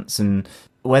glance, and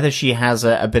whether she has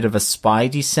a bit of a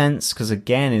spidey sense, because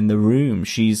again, in the room,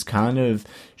 she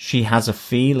has a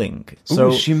feeling. So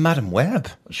is she Madam Web?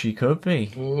 She could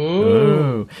be.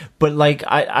 Ooh. But like,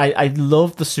 I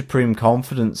love the supreme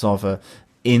confidence of her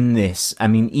in this. I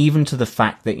mean, even to the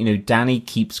fact that, Dany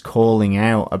keeps calling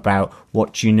out about,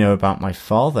 what do you know about my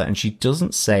father? And she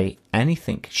doesn't say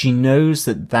anything. She knows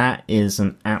that is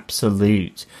an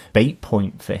absolute bait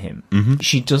point for him. Mm-hmm.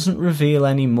 She doesn't reveal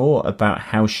any more about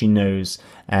how she knows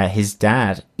his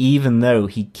dad, even though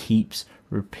he keeps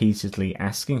repeatedly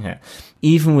asking her.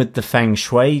 Even with the feng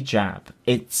shui jab,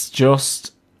 it's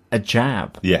just a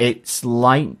jab. Yeah. It's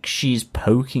like she's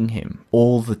poking him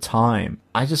all the time.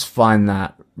 I just find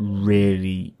that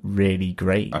really, really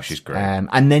great. Oh, she's great.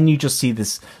 And then you just see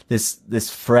this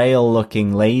frail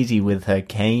looking lady with her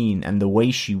cane, and the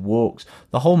way she walks,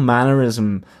 the whole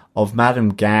mannerism of Madame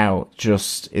Gao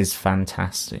just is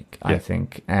fantastic. Yeah. I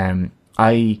think.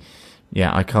 I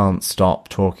can't stop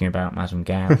talking about Madame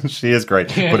Gao. She is great,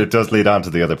 but it does lead on to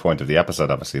the other point of the episode,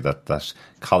 obviously, that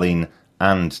Colleen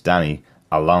and Dany,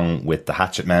 along with the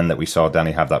Hatchet Men that we saw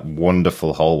Dany have that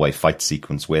wonderful hallway fight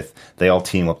sequence with, they all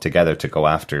team up together to go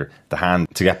after the Hand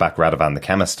to get back Radovan the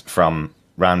Chemist from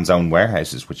Rand's own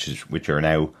warehouses, which are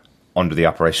now under the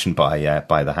operation by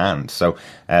the Hand. So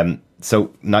some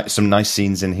nice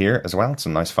scenes in here as well,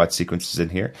 some nice fight sequences in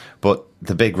here. But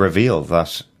the big reveal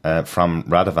that from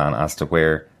Radovan as to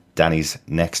where Dany's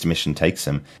next mission takes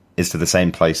him is to the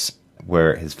same place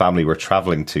where his family were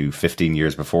travelling to 15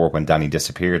 years before, when Dany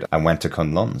disappeared and went to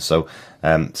Kunlun. So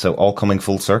all coming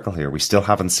full circle here. We still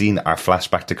haven't seen our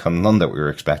flashback to Kunlun that we were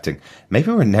expecting.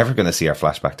 Maybe we're never going to see our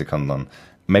flashback to Kunlun.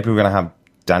 Maybe we're going to have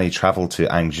Dany travel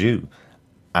to Anjou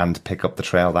and pick up the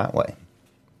trail that way.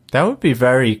 That would be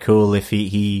very cool if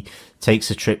he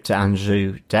takes a trip to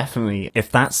Anjou. Definitely.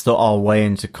 If that's our way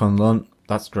into Kunlun,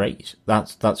 that's great.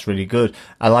 That's really good.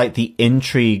 I like the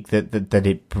intrigue that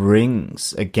it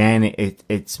brings. Again,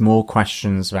 it's more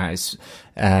questions about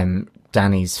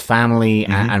Dany's family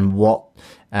and what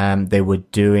they were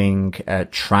doing,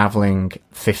 traveling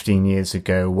 15 years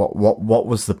ago. What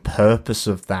was the purpose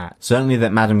of that? Certainly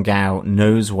that Madame Gao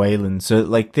knows Wayland. So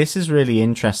like, this is really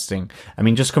interesting. I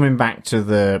mean, just coming back to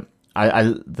the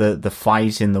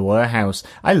fight in the warehouse,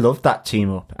 I loved that team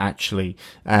up, actually.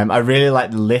 I really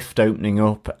liked the lift opening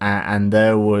up, and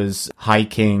there was Hai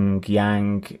King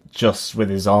Yang just with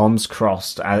his arms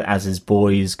crossed as his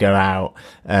boys go out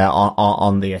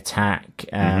on the attack.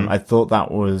 I thought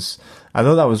that was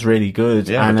really good.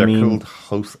 Yeah, and they're cool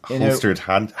holstered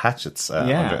hatchets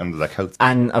under their coats.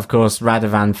 And of course,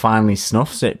 Radovan finally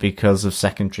snuffs it because of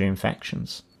secondary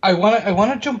infections. I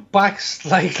want to jump back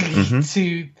slightly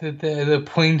to the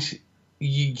point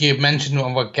you mentioned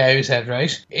on what Gao said,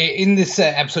 right? In this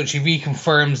episode, she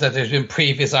reconfirms that there's been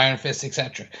previous Iron Fists,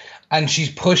 etc. And she's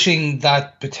pushing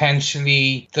that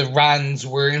potentially the Rands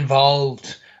were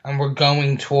involved and were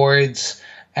going towards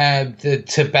the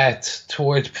Tibet,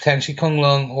 towards potentially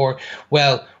Kunlun, or,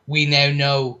 well, we now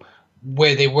know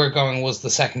where they were going was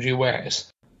the secondary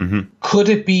warehouse. Mm-hmm. Could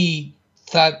it be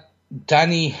that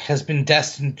Dany has been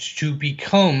destined to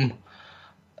become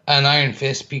an Iron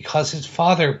Fist because his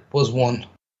father was one?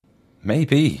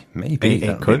 Maybe. It could be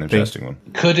an interesting one.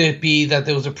 Could it be that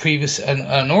there was a previous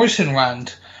an Orson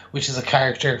Rand, which is a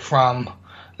character from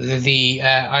the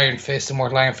Iron Fist,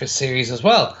 Immortal Iron Fist series as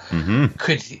well? Mm-hmm.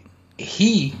 Could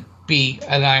he be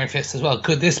an Iron Fist as well?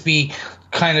 Could this be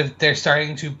kind of, they're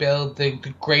starting to build the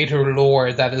greater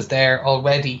lore that is there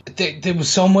already? There was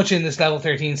so much in this level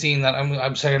 13 scene that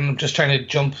I'm sorry, I'm just trying to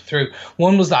jump through.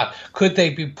 One was that, could they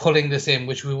be pulling this in,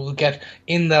 which we will get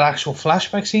in the actual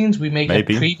flashback scenes? We may get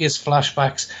previous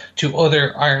flashbacks to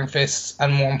other Iron Fists,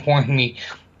 and more importantly,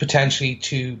 potentially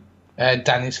to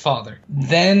Dany's father.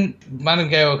 Then Madame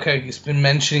Gao has been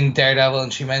mentioning Daredevil,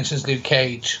 and she mentions Luke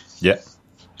Cage. Yeah.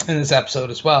 In this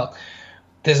episode as well.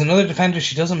 There's another Defender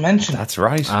she doesn't mention. That's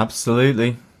right.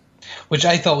 Absolutely. Which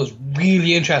I thought was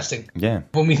really interesting. Yeah.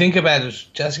 When we think about it,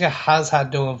 Jessica has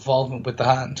had no involvement with the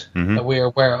Hand that we are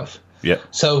aware of. Yeah.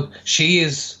 So she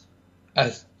is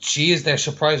their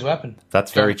surprise weapon.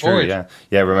 That's very true. Yeah.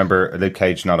 Yeah. Remember, Luke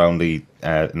Cage not only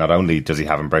does he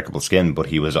have unbreakable skin, but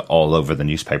he was all over the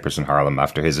newspapers in Harlem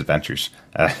after his adventures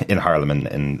in Harlem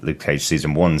in Luke Cage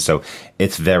season 1. So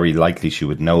it's very likely she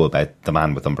would know about the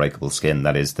man with unbreakable skin.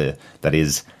 That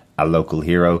is a local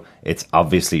hero. It's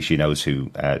obviously she knows who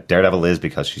Daredevil is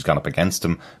because she's gone up against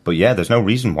him. But yeah, there's no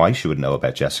reason why she would know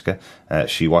about Jessica.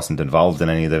 She wasn't involved in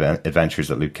any of the adventures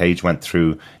that Luke Cage went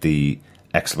through. The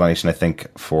explanation, I think,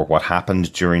 for what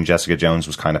happened during Jessica Jones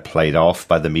was kind of played off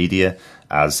by the media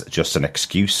as just an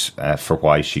excuse for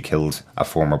why she killed a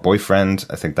former boyfriend.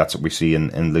 I think that's what we see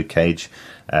in Luke Cage,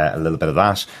 a little bit of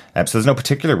that. So there's no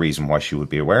particular reason why she would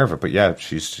be aware of it. But yeah,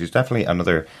 she's definitely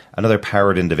another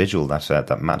powered individual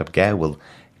that Madame Gao will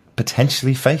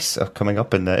potentially face coming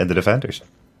up in the Defenders.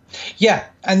 Yeah,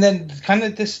 and then kind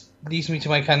of this leads me to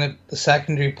my kind of the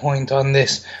secondary point on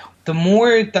this. The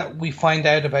more that we find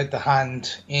out about the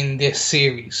Hand in this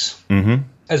series,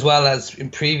 as well as in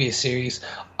previous series,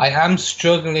 I am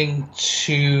struggling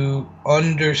to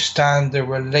understand the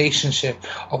relationship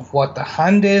of what the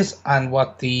Hand is and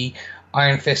what the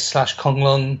Iron Fist /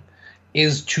 Kunlun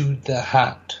is to the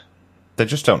Hand. They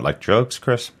just don't like drugs,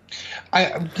 Chris.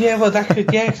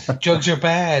 Drugs are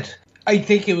bad. I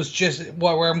think it was just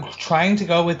where I'm trying to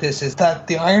go with this is that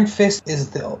the Iron Fist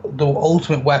is the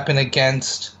ultimate weapon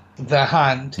against the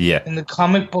Hand. Yeah. In the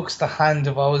comic books, the Hand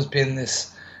have always been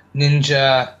this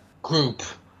ninja group,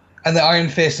 and the Iron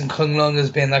Fist and Kunlun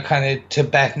has been that kind of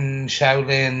Tibetan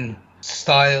Shaolin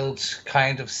styled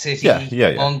kind of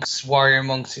city monks, warrior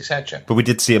monks, etc. But we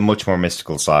did see a much more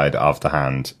mystical side of the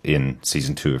Hand in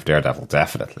season 2 of Daredevil,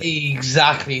 definitely.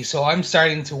 Exactly. So I'm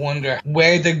starting to wonder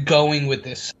where they're going with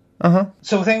this.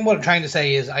 So the thing what I'm trying to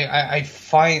say is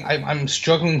I'm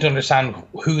struggling to understand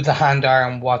who the Hand are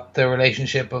and what the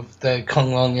relationship of the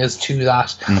Kunlun is to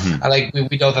that. And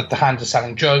we know that the Hand is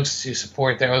selling drugs to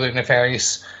support their other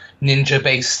nefarious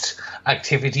ninja-based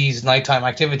activities, nighttime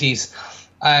activities,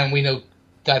 and we know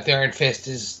that the Iron Fist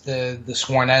is the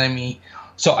sworn enemy.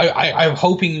 So I'm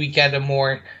hoping we get a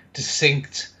more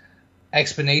distinct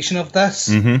explanation of this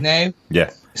now,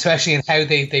 especially in how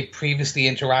they previously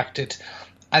interacted.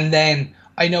 And then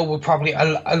I know we'll probably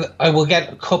I will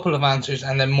get a couple of answers,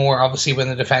 and then more obviously when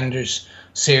the Defenders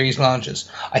series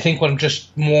launches. I think what I'm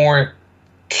just more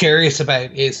curious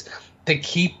about is they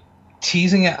keep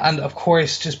teasing it, and of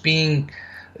course, just being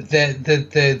the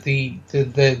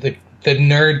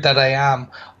nerd that I am,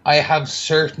 I have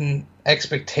certain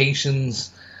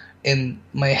expectations in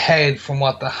my head from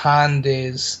what the Hand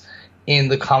is in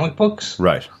the comic books,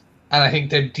 right? And I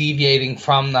think they're deviating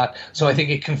from that. So I think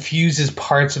it confuses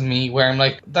parts of me where I'm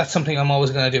like, that's something I'm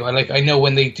always going to do. I know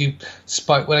when they do,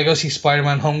 when I go see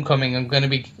Spider-Man Homecoming, I'm going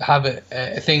to have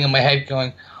a thing in my head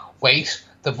going, wait,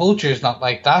 the Vulture's not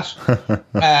like that.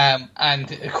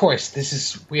 And of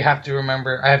course, we have to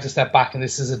remember, I have to step back, and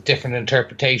this is a different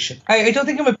interpretation. I don't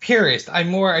think I'm a purist. I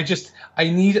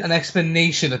need an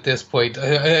explanation at this point.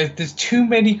 There's too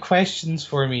many questions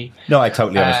for me. No, I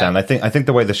totally understand. I think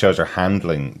the way the shows are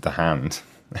handling the Hand,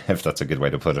 if that's a good way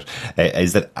to put it,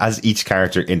 is that as each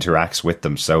character interacts with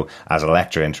them, so as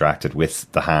Elektra interacted with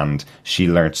the Hand, she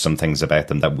learned some things about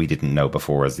them that we didn't know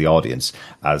before as the audience.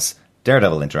 As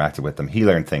Daredevil interacted with them, he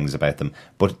learned things about them,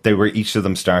 but they were each of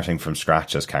them starting from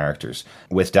scratch as characters.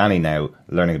 With Danny now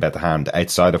learning about the Hand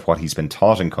outside of what he's been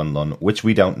taught in Kunlun, which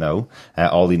we don't know.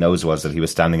 All he knows was that he was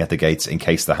standing at the gates in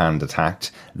case the Hand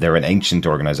attacked. They're an ancient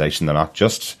organisation. They're not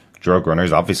just drug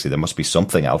runners. Obviously, there must be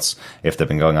something else if they've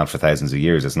been going on for thousands of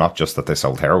years. It's not just that they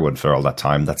sold heroin for all that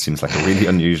time. That seems like a really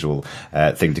unusual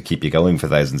thing to keep you going for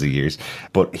thousands of years.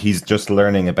 But he's just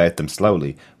learning about them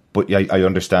slowly. But I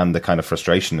understand the kind of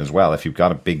frustration as well. If you've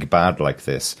got a big bad like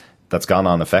this that's gone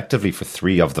on effectively for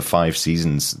 3 of the 5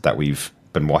 seasons that we've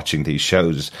been watching these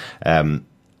shows, and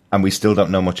we still don't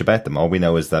know much about them. All we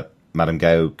know is that Madame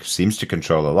Gao seems to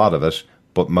control a lot of it,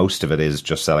 but most of it is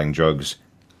just selling drugs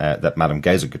that Madame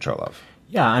Gao's in control of.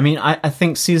 Yeah, I mean, I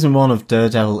think season 1 of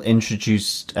Daredevil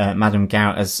introduced Madame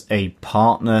Gao as a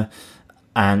partner,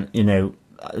 and,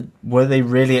 were they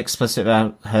really explicit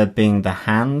about her being the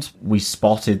Hand? We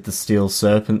spotted the steel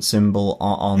serpent symbol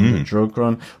on the drug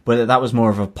run, but that was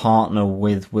more of a partner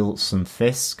with Wilson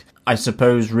Fisk. I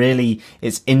suppose really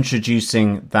it's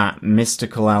introducing that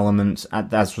mystical element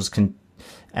as was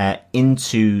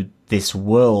into this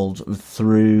world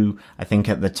through, I think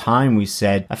at the time we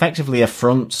said, effectively a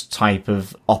front type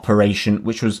of operation,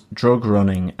 which was drug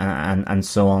running and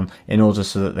so on, in order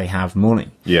so that they have money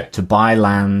to buy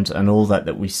land and all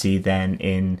that we see then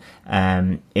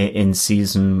in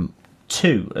season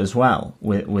 2 as well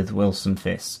with Wilson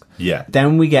Fisk. Yeah.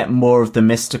 Then we get more of the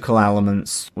mystical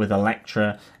elements with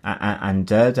Elektra and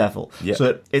Daredevil. Yeah.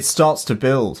 So it starts to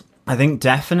build. I think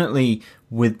definitely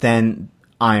with then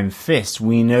Iron Fist,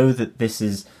 we know that this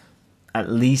is at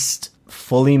least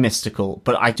fully mystical,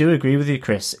 but I do agree with you,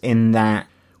 Chris, in that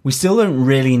we still don't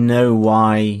really know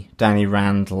why Danny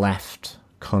Rand left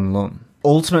Kunlun.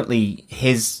 Ultimately,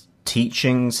 his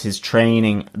teachings, his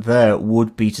training there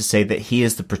would be to say that he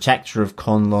is the protector of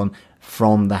Kunlun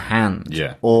from the Hand,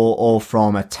 Yeah. or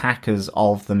from attackers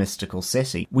of the Mystical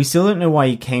City. We still don't know why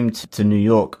he came to New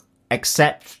York,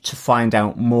 except to find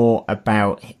out more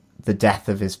about the death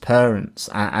of his parents,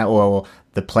 or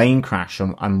the plane crash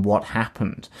and what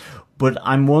happened. But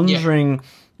I'm wondering,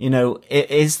 you know,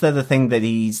 is there the thing that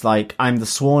he's like, I'm the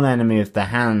sworn enemy of the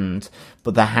Hand,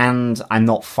 but the Hand, I'm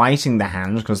not fighting the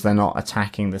Hand because they're not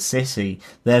attacking the city.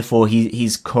 Therefore,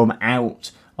 he's come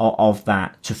out of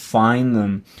that to find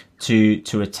them,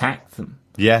 to attack them.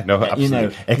 Yeah, no, absolutely. You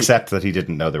know, except that he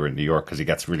didn't know they were in New York because he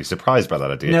gets really surprised by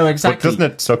that idea. No, exactly. But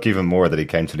doesn't it suck even more that he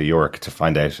came to New York to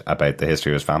find out about the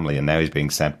history of his family, and now he's being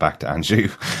sent back to Anjou,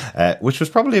 which was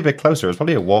probably a bit closer. It was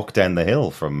probably a walk down the hill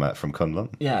from Kunlun.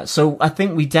 Yeah, so I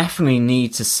think we definitely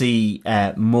need to see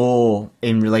more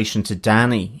in relation to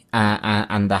Danny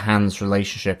and the Hand's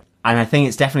relationship. And I think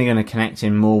it's definitely going to connect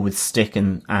him more with Stick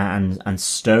and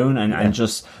Stone and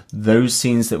just those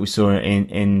scenes that we saw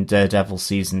in Daredevil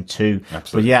season 2.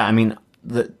 Absolutely. But yeah, I mean,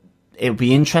 it would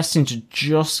be interesting to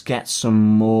just get some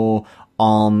more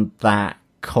on that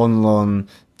Kunlun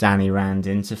Danny Rand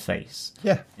interface.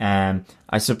 Yeah.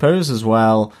 I suppose as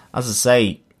well, as I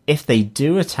say, if they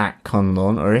do attack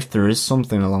Kunlun, or if there is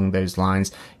something along those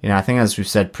lines, you know, I think as we've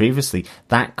said previously,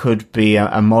 that could be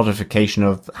a modification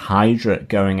of Hydra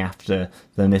going after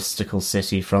the Mystical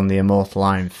City from the Immortal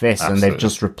Iron Fist. Absolutely. And they've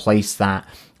just replaced that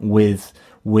with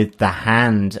the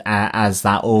Hand as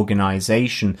that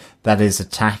organization that is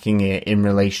attacking it in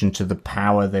relation to the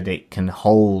power that it can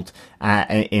hold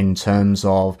in terms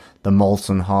of the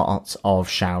molten heart of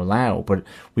Shao Lao. But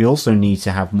we also need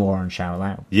to have more on Shao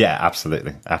Lao. Yeah,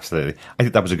 absolutely. Absolutely. I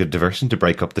think that was a good diversion to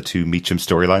break up the two Meacham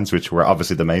storylines, which were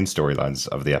obviously the main storylines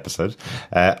of the episode.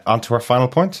 On to our final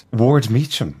point, Ward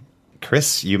Meacham.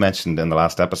 Chris, you mentioned in the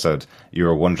last episode, you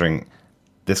were wondering,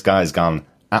 this guy's gone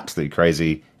absolutely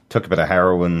crazy, took a bit of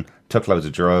heroin, took loads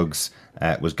of drugs,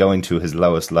 was going to his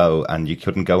lowest low, and you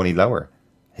couldn't go any lower.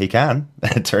 He can,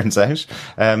 it turns out.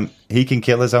 He can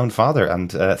kill his own father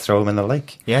and throw him in the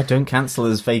lake. Yeah, don't cancel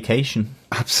his vacation.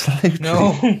 Absolutely.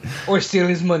 No, or steal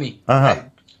his money. Uh-huh.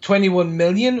 21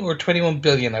 million or 21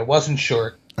 billion, I wasn't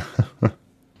sure.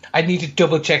 I need to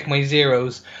double check my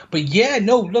zeros. But yeah,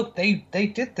 no, look, they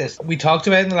did this. We talked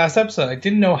about it in the last episode. I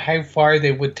didn't know how far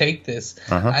they would take this.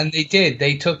 Uh-huh. And they did.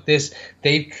 They took this,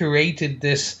 they've created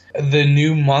this, the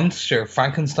new monster,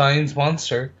 Frankenstein's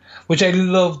monster, which I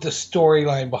love the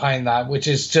storyline behind that, which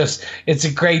is just, it's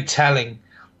a great telling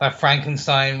that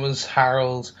Frankenstein was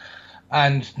Harold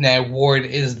and now Ward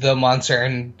is the monster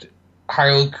and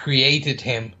Harold created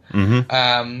him. Mm-hmm.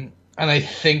 And I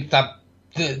think that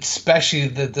especially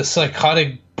the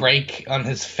psychotic break on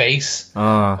his face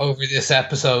over this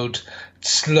episode,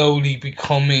 slowly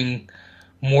becoming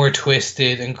more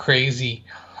twisted and crazy.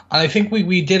 And I think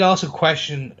we did also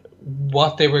question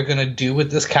what they were going to do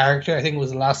with this character. I think it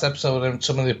was the last episode and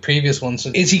some of the previous ones.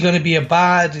 Is he going to be a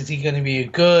bad? Is he going to be a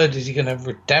good? Is he going to have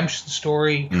a redemption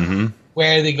story? Mm-hmm.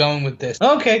 Where are they going with this?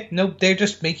 Okay, nope, they're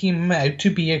just making him out to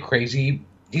be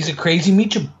he's a crazy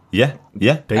Meacham. Yeah,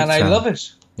 yeah. Big And time. I love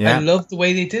it. Yeah. I love the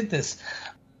way they did this.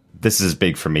 This is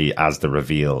big for me as the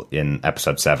reveal in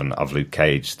episode 7 of Luke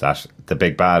Cage that the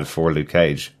big bad for Luke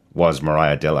Cage was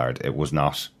Mariah Dillard. It was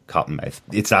not Cottonmouth.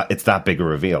 It's that big a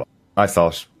reveal. I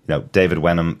thought, you know, David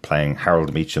Wenham playing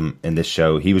Harold Meacham in this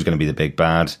show, he was going to be the big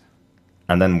bad.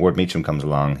 And then Ward Meacham comes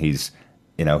along. He's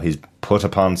put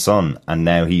upon son, and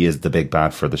now he is the big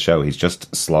bad for the show. He's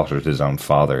just slaughtered his own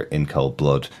father in cold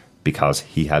blood because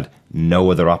he had no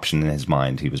other option in his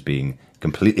mind. He was being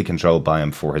completely controlled by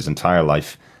him for his entire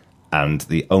life, and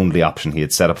the only option he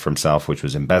had set up for himself, which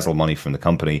was embezzle money from the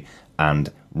company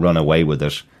and run away with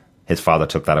it, his father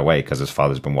took that away because his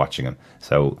father's been watching him.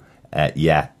 So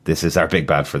this is our big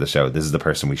bad for the show. This is the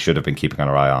person we should have been keeping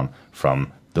our eye on,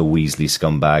 from the Weasley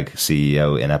scumbag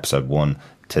CEO in episode 1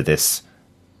 to this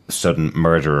sudden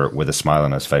murderer with a smile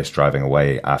on his face driving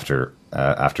away after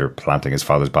planting his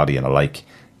father's body in a lake.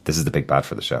 This is the big bad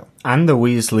for the show. And the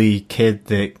Weasley kid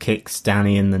that kicks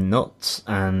Danny in the nuts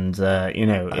and,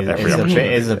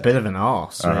 is a bit of an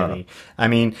arse, really. I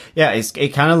mean, yeah, it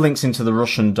kind of links into the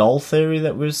Russian doll theory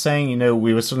that we were saying. You know,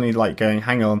 we were suddenly like going,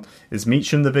 hang on, is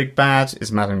Meacham the big bad?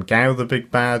 Is Madame Gao the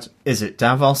big bad? Is it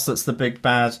Davos that's the big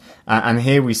bad? And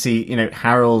here we see, you know,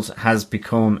 Harold has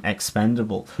become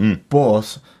expendable,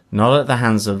 but not at the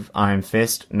hands of Iron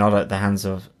Fist, not at the hands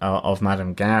of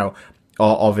Madame Gao,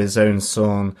 or of his own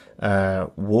son,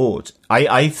 Ward.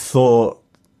 I thought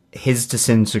his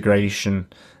disintegration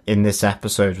in this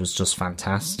episode was just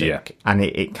fantastic. Yeah. And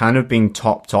it kind of being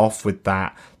topped off with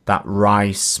that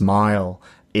wry smile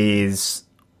is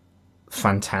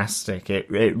fantastic. It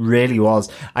really was.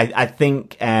 I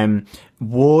think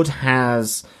Ward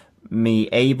has me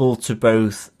able to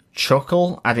both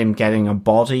chuckle at him getting a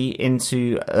body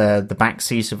into the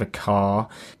backseat of a car,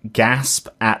 gasp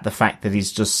at the fact that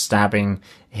he's just stabbing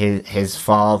his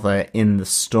father in the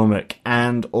stomach,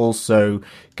 and also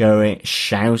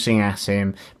shouting at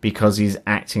him because he's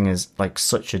acting as like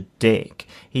such a dick.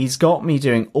 He's got me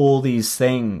doing all these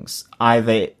things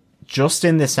either just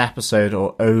in this episode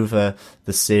or over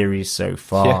the series so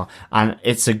far, and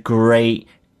it's a great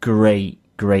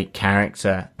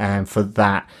character, and for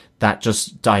that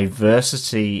just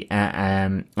diversity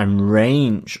and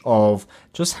range of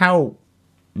just how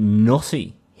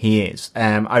nutty he is.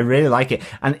 I really like it.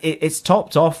 And it's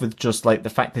topped off with just like the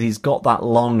fact that he's got that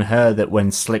long hair that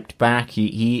when slicked back,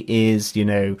 he is,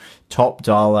 top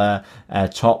dollar,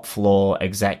 top floor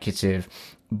executive.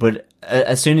 But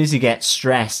as soon as he gets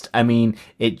stressed, I mean,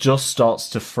 it just starts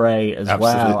to fray as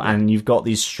well. And you've got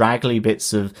these straggly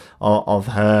bits of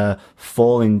her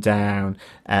falling down,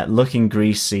 looking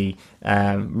greasy,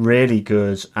 really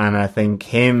good. And I think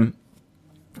him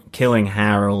killing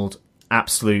Harold,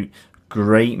 absolute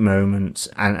great moment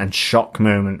and shock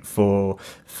moment for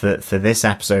this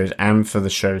episode and for the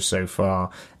show so far.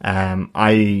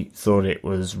 I thought it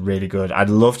was really good. I'd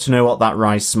love to know what that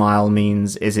wry smile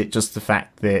means. Is it just the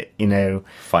fact that,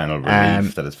 final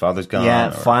relief that his father's gone? Yeah,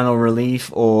 final relief,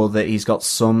 or that he's got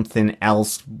something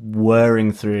else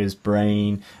whirring through his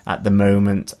brain at the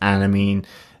moment. And I mean,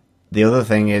 the other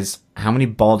thing is, how many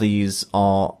bodies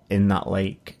are in that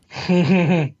lake?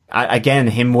 Again,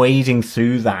 him wading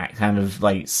through that, kind of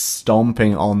like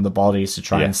stomping on the bodies to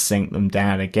try and sink them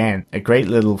down. Again, a great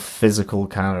little physical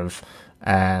kind of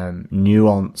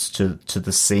nuance to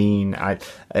the scene.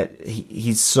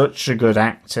 He's such a good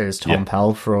actor as Tom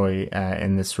Pelfroy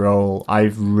in this role.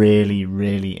 I've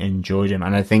really enjoyed him,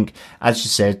 and I think, as you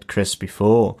said, Chris,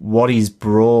 before, what he's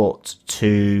brought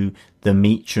to the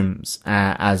Meachums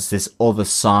as this other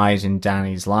side in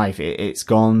Danny's life, it's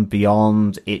gone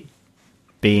beyond it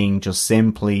being just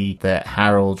simply that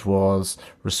Harold was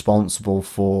responsible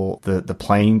for the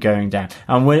plane going down.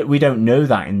 And we don't know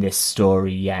that in this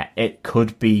story yet. It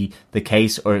could be the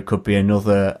case, or it could be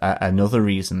another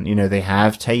reason. They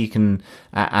have taken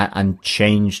and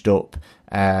changed up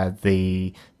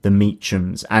the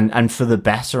Meachums, and for the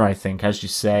better, I think, as you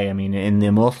say. I mean, in the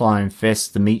Immortal Iron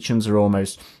Fist, the Meachums are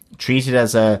almost treated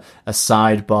as a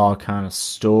sidebar kind of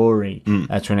story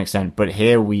to an extent, but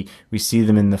here we see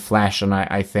them in the flesh, and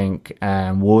I think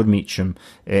Ward Meachum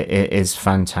is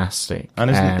fantastic. And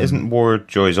isn't Ward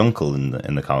Joy's uncle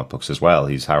in the comic books as well?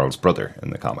 He's Harold's brother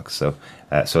in the comics, so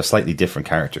a slightly different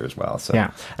character as well. So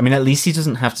yeah, I mean, at least he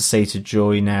doesn't have to say to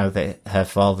Joy now that her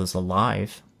father's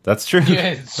alive. That's true.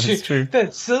 Yeah, it's true. The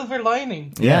silver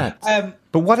lining. Yeah.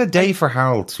 But what a day for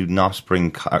Harold to not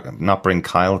bring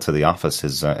Kyle to the office,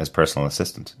 his personal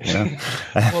assistant.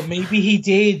 Well, maybe he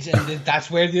did, and that's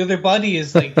where the other body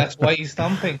is. Like, that's why he's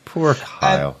stomping. Poor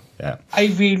Kyle. Yeah. I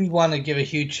really want to give a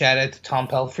huge shout out to Tom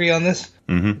Pelfrey on this.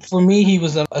 Mm-hmm. For me, he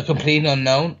was a complete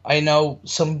unknown. I know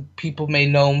some people may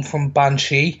know him from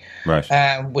Banshee, right?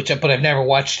 But I've never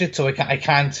watched it, so I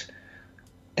can't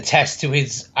attest to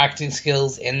his acting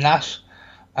skills in that.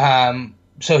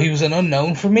 So he was an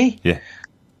unknown for me. Yeah.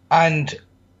 And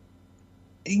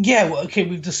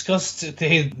we've discussed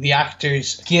the actor's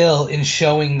skill in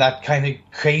showing that kind of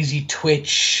crazy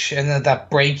twitch and that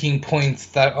breaking point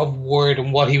of Ward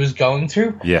and what he was going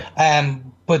through. Yeah.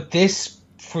 But this,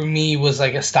 for me, was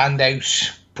like a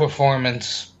standout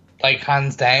performance, like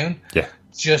hands down. Yeah.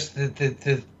 Just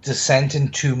the descent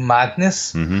into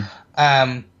madness.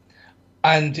 Mm-hmm.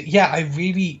 And yeah, I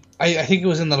think it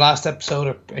was in the last episode,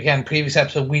 or again, previous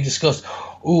episode, we discussed,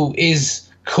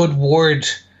 could Ward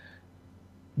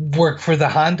work for the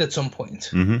Hand at some point?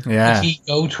 Mm-hmm. Yeah. Could he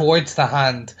go towards the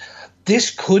Hand?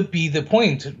 This could be the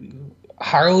point.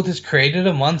 Harold has created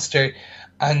a monster,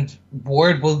 and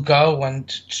Ward will go and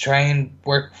try and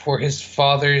work for his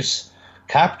father's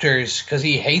captors because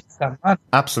he hates them.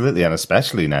 Absolutely, and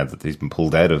especially now that he's been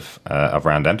pulled out of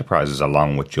Rand Enterprises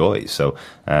along with Joy. So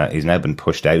he's now been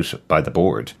pushed out by the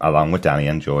board along with Danny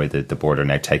and Joy. The board are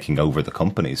now taking over the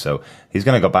company. So he's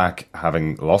going to go back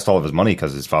having lost all of his money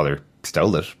because his father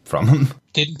stole it from him.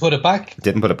 Didn't put it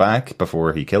back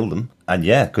before he killed him. And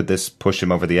yeah, could this push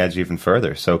him over the edge even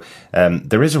further? So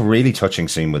there is a really touching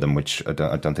scene with him, which I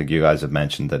don't think you guys have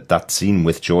mentioned, that scene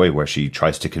with Joy where she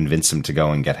tries to convince him to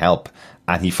go and get help.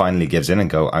 And he finally gives in and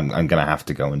go, I'm going to have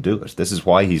to go and do it. This is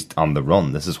why he's on the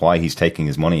run. This is why he's taking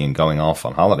his money and going off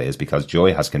on holiday, is because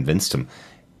Joy has convinced him,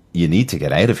 you need to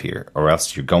get out of here or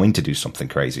else you're going to do something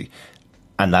crazy.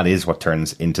 And that is what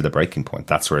turns into the breaking point.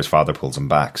 That's where his father pulls him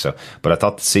back. So, but I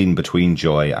thought the scene between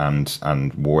Joy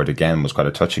and Ward again was quite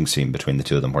a touching scene between the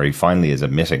two of them, where he finally is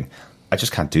admitting, I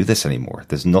just can't do this anymore.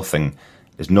 There's nothing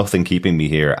keeping me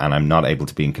here, and I'm not able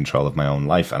to be in control of my own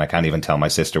life. And I can't even tell my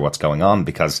sister what's going on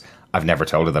because I've never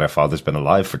told her that her father's been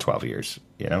alive for 12 years,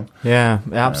 you know? Yeah,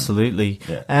 absolutely.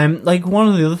 Like, one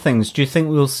of the other things, do you think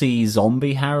we'll see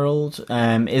zombie Harold?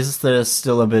 Is there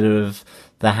still a bit of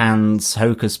the Hand's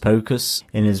hocus pocus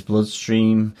in his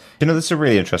bloodstream? You know, this is a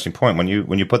really interesting point. When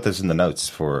you put this in the notes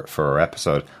for our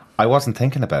episode, I wasn't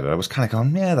thinking about it. I was kind of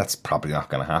going, yeah, that's probably not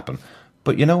going to happen.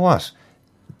 But you know what?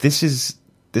 This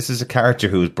is a character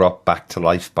who is brought back to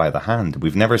life by the Hand.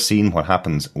 We've never seen what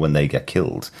happens when they get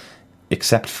killed,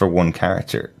 except for one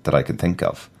character that I can think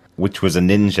of, which was a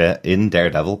ninja in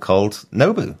Daredevil called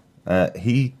Nobu.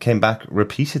 He came back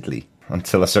repeatedly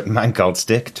until a certain man called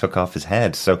Stick took off his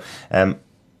head. So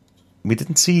we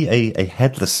didn't see a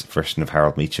headless version of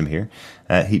Harold Meacham here.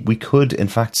 We could, in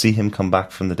fact, see him come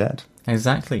back from the dead.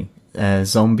 Exactly.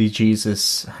 Zombie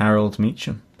Jesus Harold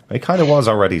Meacham. He kind of was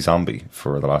already zombie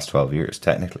for the last 12 years,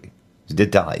 technically. He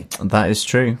did die. That is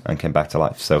true. And came back to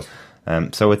life. So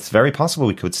it's very possible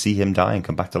we could see him die and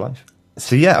come back to life.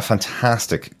 So yeah, a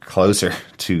fantastic closer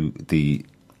to the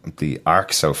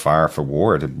arc so far for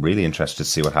Ward. I'm really interested to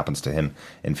see what happens to him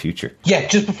in future. Yeah,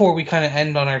 just before we kind of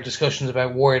end on our discussions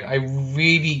about Ward, I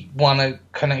really want to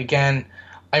kind of, again,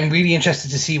 I'm really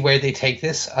interested to see where they take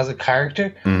this as a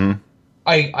character. Mm-hmm.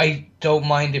 I don't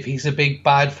mind if he's a big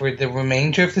bad for the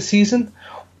remainder of the season,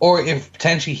 or if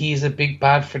potentially he's a big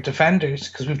bad for Defenders,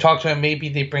 because we've talked about maybe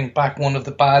they bring back one of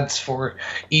the bads for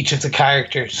each of the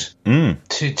characters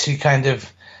to kind of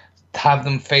have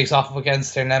them face off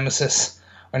against their nemesis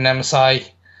or nemesi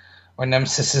or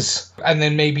nemesises, and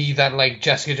then maybe that like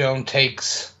Jessica Jones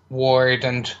takes Ward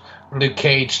and Luke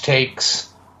Cage takes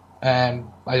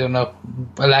I don't know,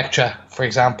 Elektra, for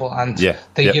example, and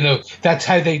you know, that's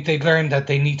how they learn that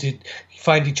they need to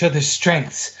find each other's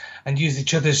strengths and use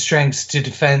each other's strengths to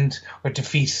defend or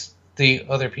defeat the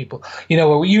other people. You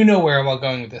know where I'm all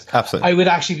going with this. Absolutely. I would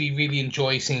actually really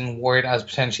enjoy seeing Ward as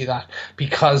potentially that,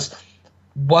 because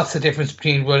what's the difference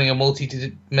between running a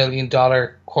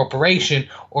multi-million-dollar corporation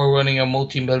or running a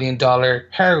multi-million-dollar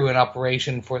heroin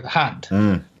operation for the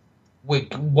Hand?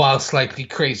 While slightly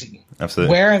crazy.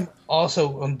 Absolutely. Where I'm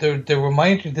also, the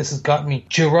reminder this has got me,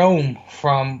 Jerome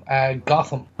from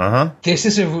Gotham. Uh-huh. This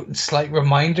is a slight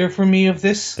reminder for me of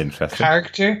this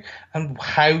character and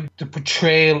how the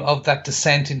portrayal of that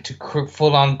descent into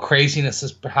full-on craziness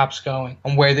is perhaps going,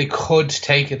 and where they could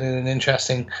take it in an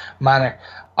interesting manner.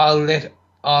 I'll let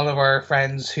all of our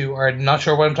friends who are not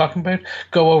sure what I'm talking about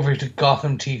go over to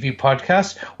Gotham TV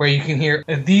Podcast, where you can hear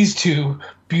these two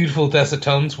beautiful desert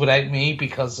tones without me,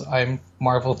 because I'm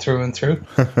Marvel through and through.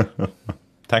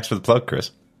 Thanks for the plug,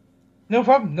 Chris. No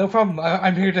problem.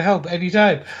 I'm here to help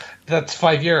anytime. That's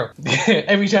 €5.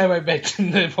 Every time I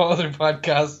mention the other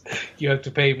podcast, you have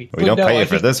to pay me. We don't pay you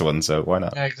for this one, so why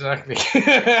not? Exactly.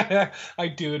 I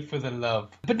do it for the love.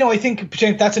 But no, I think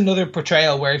that's another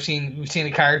portrayal where we've seen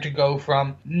a character go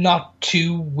from not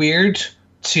too weird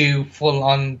to full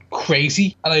on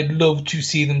crazy, and I'd love to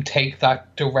see them take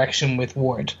that direction with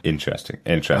Ward. Interesting.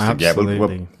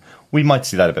 Absolutely. Yeah, we might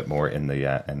see that a bit more in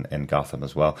the in Gotham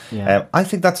as well. Yeah. I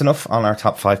think that's enough on our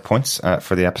top 5 points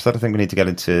for the episode. I think we need to get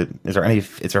into. Is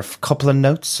there a couple of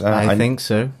notes? I think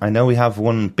so. I know we have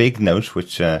one big note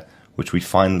which we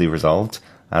finally resolved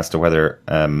as to whether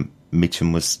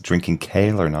Meacham was drinking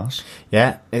kale or not.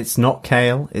 Yeah, it's not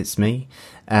kale. It's me.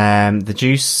 The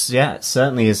juice, it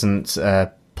certainly isn't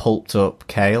pulped up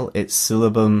kale. It's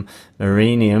Silybum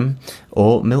marinum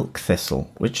or milk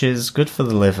thistle, which is good for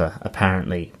the liver,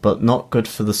 apparently, but not good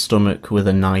for the stomach with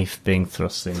a knife being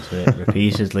thrust into it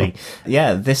repeatedly.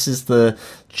 Yeah, this is the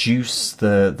juice,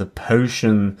 the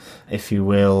potion, if you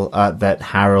will, that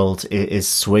Harold is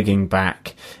swigging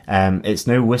back. It's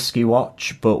no whiskey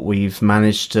watch, but we've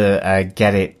managed to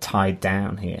get it tied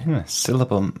down here.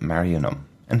 Silybum marinum.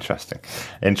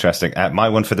 Interesting. My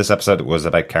one for this episode was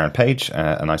about Karen Page.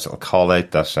 A nice little call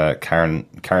out that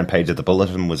Karen Page of the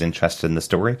Bulletin was interested in the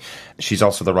story. She's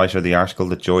also the writer of the article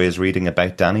that Joy is reading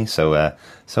about Danny. So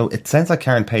it sounds like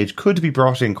Karen Page could be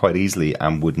brought in quite easily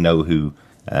and would know who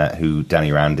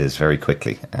Danny Rand is very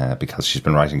quickly, because she's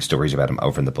been writing stories about him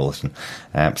over in the Bulletin.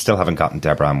 Still haven't gotten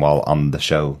Deborah Ann-Wall on the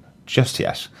show just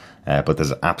yet, but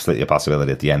there's absolutely a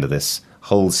possibility at the end of this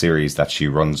whole series that she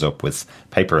runs up with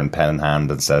paper and pen in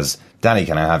hand and says, Danny,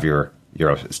 can I have your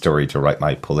story to write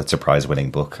my Pulitzer Prize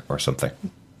winning book or something?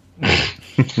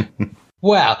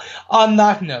 Well, on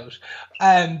that note,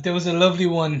 there was a lovely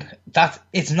one that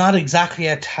it's not exactly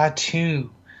a tattoo,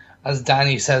 as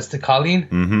Danny says to Colleen.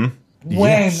 Mm-hmm.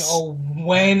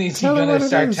 When is he going to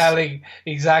start telling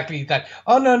exactly that?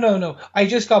 Oh, no. I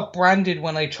just got branded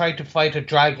when I tried to fight a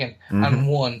dragon and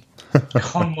won.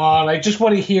 Come on. I just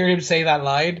want to hear him say that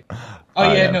line.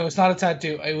 Oh, yeah, no, it's not a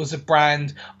tattoo. It was a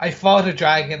brand. I fought a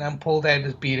dragon and pulled out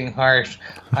his beating heart,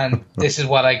 and this is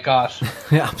what I got.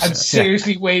 I'm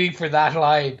seriously waiting for that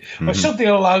line. Or something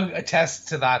along attests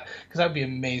to that, because that would be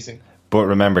amazing. But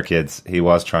remember, kids, he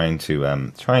was trying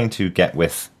to get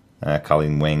with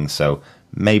Colleen Wing, so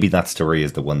maybe that story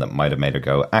is the one that might have made her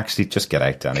go, actually, just get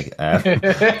out, Danny.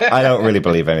 I don't really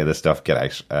believe any of this stuff.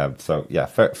 Get out. So, yeah,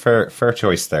 fair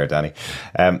choice there, Danny.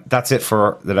 That's it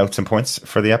for the notes and points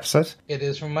for the episode. It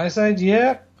is from my side,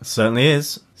 yeah. It certainly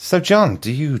is. So, John,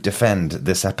 do you defend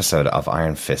this episode of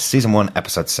Iron Fist, Season 1,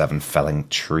 Episode 7, Felling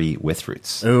Tree with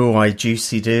Roots? Oh, I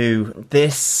juicy do.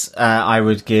 This, I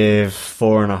would give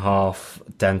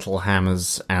 4.5 dental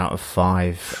hammers out of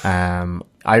 5.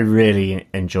 I really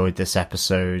enjoyed this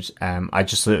episode. I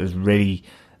just thought it was really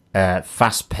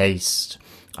fast-paced.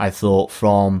 I thought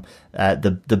from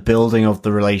the building of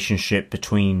the relationship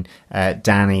between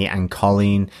Danny and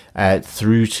Colleen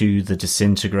through to the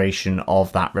disintegration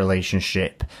of that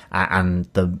relationship and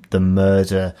the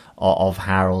murder of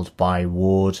Harold by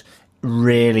Ward.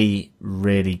 Really,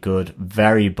 really good.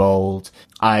 Very bold.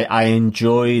 I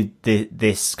enjoyed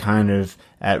this kind of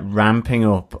ramping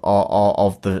up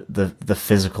of the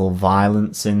physical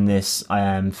violence in this.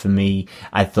 For me,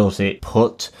 I thought it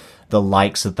put the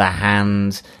likes of The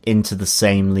Hand into the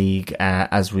same league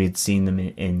as we had seen them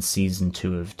in season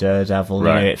 2 of Daredevil.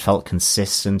 Right. You know, it felt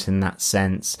consistent in that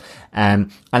sense.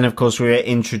 And of course, we were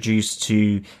introduced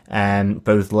to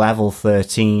both Level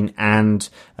 13 and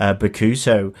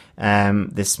Bakuto,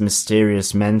 this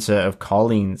mysterious mentor of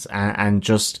Colleen's, and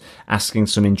just asking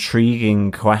some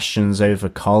intriguing questions over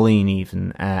Colleen,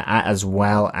 even as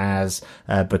well as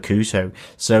Bakuto.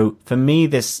 So for me,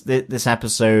 this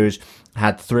episode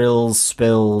had thrills,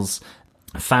 spills,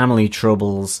 family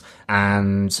troubles,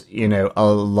 and, you know, a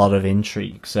lot of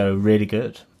intrigue. So really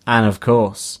good. And of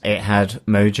course, it had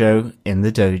Mojo in the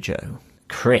dojo.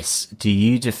 Chris, do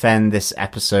you defend this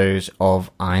episode of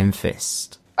Iron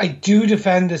Fist? I do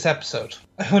defend this episode.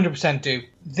 I 100% do.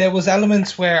 There was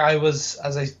elements where I was,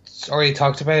 as I already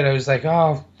talked about, I was like,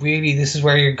 oh, really? This is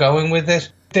where you're going with it?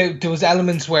 There was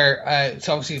elements where,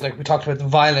 so obviously, like we talked about the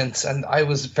violence, and I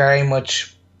was very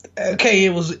much... Okay,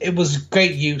 it was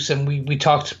great use, and we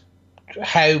talked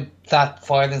how that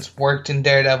violence worked in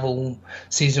Daredevil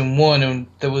season 1, and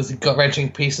there was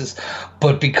gut-wrenching pieces.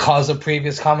 But because of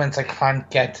previous comments, I can't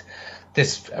get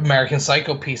this American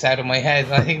Psycho piece out of my head.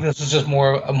 And I think this was just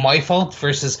more my fault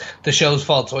versus the show's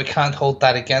fault, so I can't hold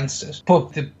that against it.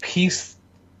 But the piece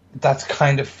that's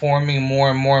kind of forming more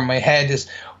and more in my head is,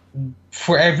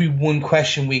 for every one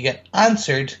question we get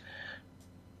answered,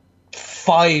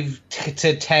 5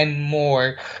 to 10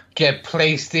 more get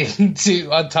placed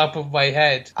into on top of my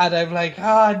head, and I'm like,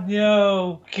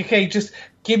 no. Okay, just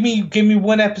give me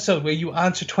one episode where you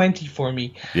answer 20 for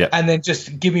me, and then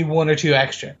just give me 1 or 2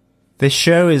 extra. This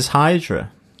show is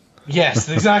Hydra. Yes,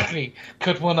 exactly.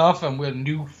 Cut one off and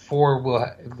new 4 will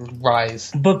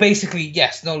rise. But basically,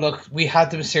 yes. No, look, we had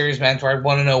the mysterious mentor. I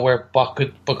want to know where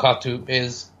Bakuto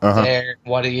is there,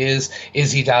 what he is.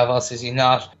 Is he Davos? Is he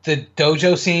not? The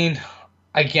dojo scene,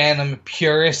 again, I'm a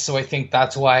purist, so I think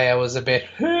that's why I was a bit...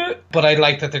 But I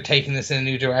like that they're taking this in a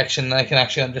new direction, and I can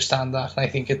actually understand that, and I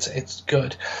think it's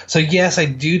good. So yes, I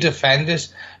do defend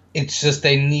it. It's just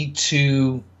they need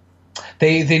to...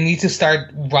 They need to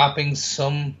start wrapping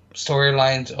some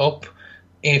storylines up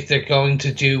if they're going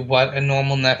to do what a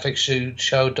normal Netflix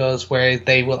show does, where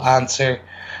they will answer.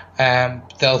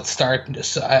 They'll start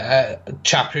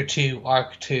chapter 2,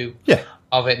 arc 2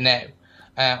 of it now.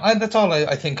 And that's all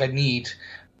I think I need.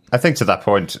 I think to that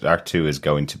point, arc 2 is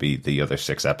going to be the other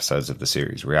 6 episodes of the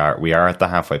series. We are at the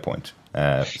halfway point.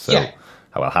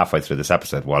 Well, halfway through this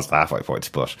episode was the halfway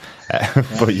point, but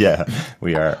yeah,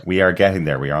 we are getting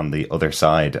there. We are on the other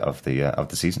side of the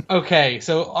season. Okay,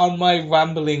 so on my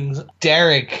ramblings,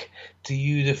 Derek, do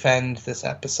you defend this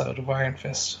episode of Iron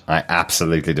Fist? I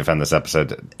absolutely defend this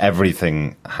episode.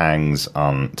 Everything hangs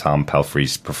on Tom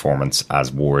Pelphrey's performance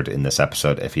as Ward in this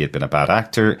episode. If he had been a bad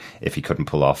actor, if he couldn't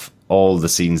pull off all the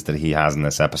scenes that he has in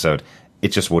this episode,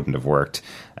 it just wouldn't have worked.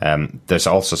 There's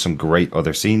also some great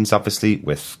other scenes, obviously,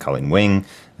 with Colleen Wing.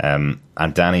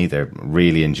 and Danny. They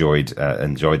really enjoyed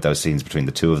those scenes between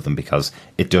the two of them, because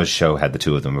it does show how the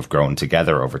two of them have grown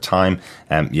together over time.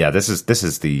 This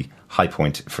is the high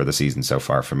point for the season so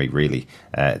far for me, really.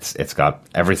 It's got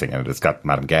everything in it. It's got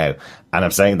Madame Gao. And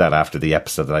I'm saying that after the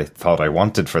episode that I thought I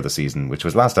wanted for the season, which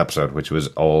was last episode, which was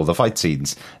all the fight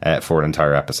scenes for an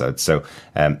entire episode. So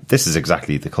this is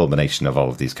exactly the culmination of all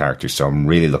of these characters. So I'm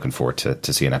really looking forward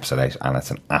to seeing episode 8, and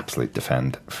it's an absolute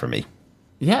defend for me.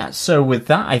 Yeah, so with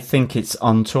that, I think it's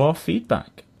on to our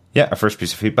feedback. Yeah, our first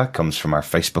piece of feedback comes from our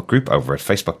Facebook group over at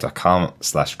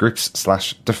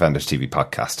facebook.com/groups/Defenders TV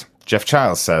podcast. Jeff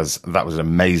Childs says, that was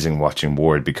amazing watching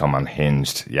Ward become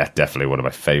unhinged. Yeah, definitely one of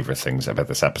my favourite things about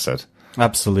this episode.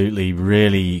 Absolutely,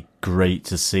 really great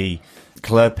to see.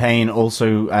 Claire Payne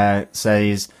also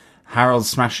says, Harold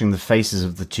smashing the faces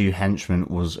of the two henchmen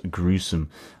was gruesome.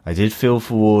 I did feel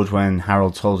for Ward when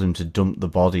Harold told him to dump the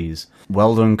bodies.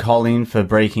 Well done, Colleen, for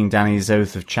breaking Danny's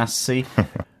oath of chastity.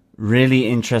 Really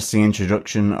interesting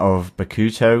introduction of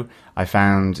Bakuto. I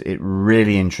found it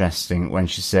really interesting when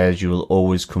she says, you will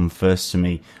always come first to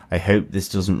me. I hope this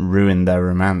doesn't ruin their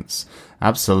romance.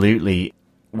 Absolutely.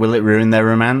 Will it ruin their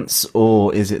romance?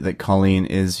 Or is it that Colleen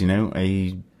is,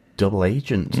 a double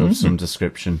agent of some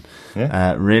description?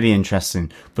 Yeah. Really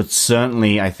interesting. But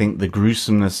certainly I think the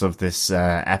gruesomeness of this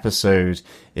episode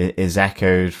is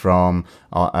echoed from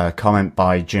a comment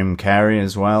by Jim Carrey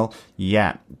as well.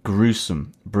 Yeah,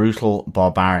 gruesome, brutal,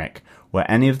 barbaric. Were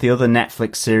any of the other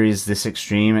Netflix series this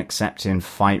extreme except in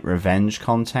fight revenge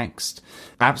context?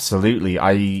 Absolutely.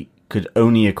 I could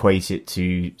only equate it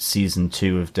to season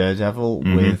 2 of Daredevil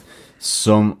with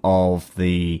some of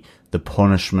the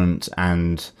punishment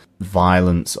and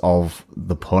violence of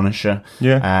the Punisher.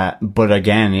 Yeah. But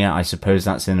again, I suppose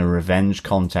that's in a revenge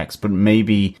context, but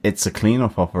maybe it's a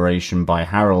cleanup operation by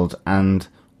Harold, and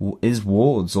is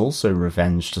Ward's also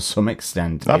revenge to some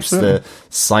extent. Absolutely. It's the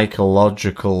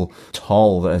psychological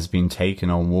toll that has been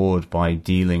taken on Ward by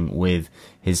dealing with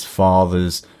his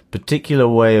father's particular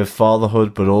way of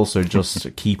fatherhood, but also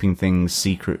just keeping things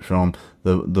secret from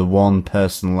the one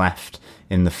person left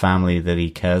in the family that he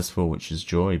cares for, which is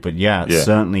Joy. But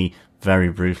certainly very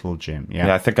brutal, Jim.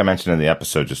 Yeah, I think I mentioned in the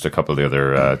episode just a couple of the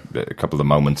other, a couple of the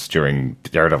moments during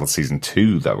Daredevil season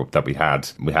 2 that we had.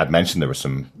 We had mentioned there was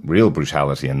some real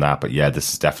brutality in that, but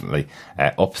this is definitely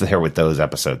up there with those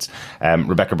episodes.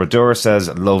 Rebecca Bradura says,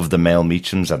 love the male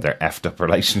Meachums and their effed up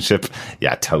relationship.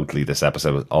 Yeah, totally. This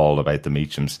episode was all about the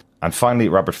Meachums. And finally,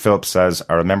 Robert Phillips says,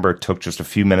 I remember it took just a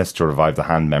few minutes to revive the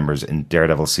Hand members in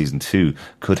Daredevil season 2.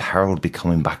 Could Harold be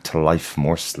coming back to life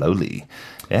more slowly?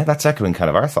 Yeah, that's echoing kind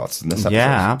of our thoughts in this episode.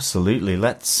 Yeah, absolutely.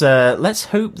 Let's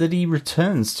hope that he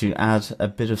returns to add a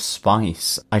bit of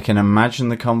spice. I can imagine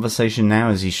the conversation now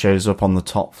as he shows up on the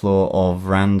top floor of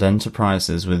Rand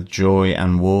Enterprises with Joy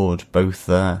and Ward both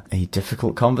there. A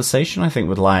difficult conversation, I think,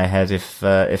 would lie ahead if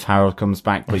Harold comes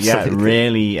back. But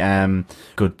really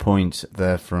good point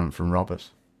there from Robert.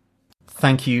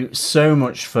 Thank you so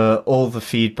much for all the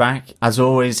feedback. As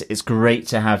always, it's great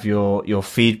to have your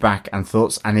feedback and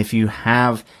thoughts. And if you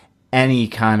have any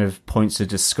kind of points of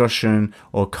discussion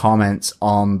or comments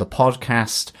on the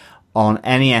podcast, on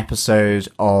any episode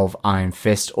of Iron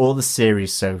Fist or the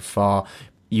series so far,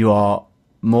 you are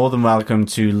more than welcome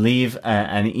to leave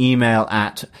an email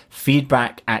at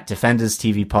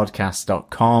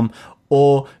feedback@defenderstvpodcast.com,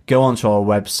 or go onto our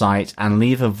website and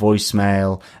leave a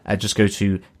voicemail. Just go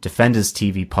to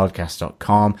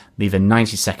defenderstvpodcast.com, leave a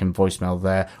 90-second voicemail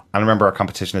there. And remember, our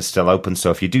competition is still open, so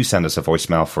if you do send us a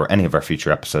voicemail for any of our future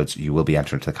episodes, you will be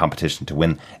entering into the competition to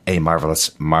win a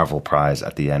marvellous Marvel prize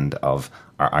at the end of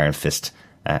our Iron Fist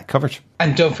coverage.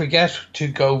 And don't forget to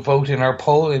go vote in our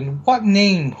poll. In what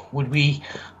name would we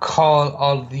call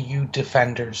all of you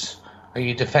defenders? Are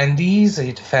you defendees? Are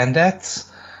you defendettes?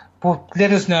 But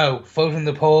let us know. Vote in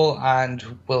the poll, and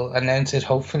we'll announce it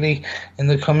hopefully in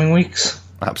the coming weeks.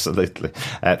 Absolutely.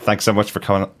 Thanks so much for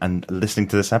coming and listening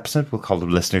to this episode. We'll call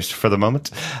them listeners for the moment.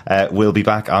 We'll be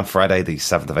back on Friday, the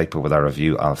 7th of April, with our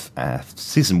review of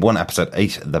Season 1, Episode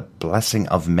 8, The Blessing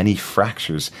of Many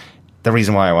Fractures. The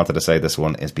reason why I wanted to say this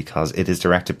one is because it is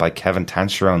directed by Kevin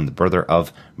Tancherone, the brother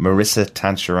of Marissa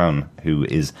Tancherone, who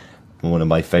is one of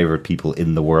my favourite people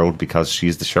in the world because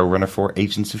she's the showrunner for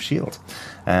Agents of S.H.I.E.L.D.,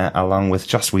 along with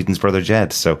Joss Whedon's brother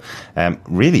Jed. So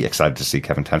really excited to see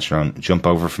Kevin Tancherone jump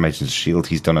over from Agents of S.H.I.E.L.D.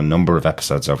 He's done a number of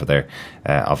episodes over there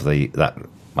of that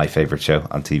my favourite show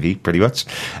on TV, pretty much.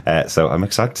 So I'm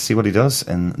excited to see what he does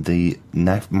in the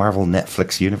Marvel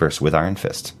Netflix universe with Iron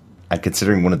Fist. And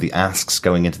considering one of the asks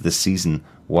going into this season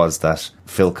was that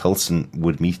Phil Coulson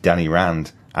would meet Danny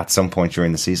Rand at some point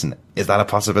during the season, is that a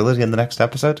possibility in the next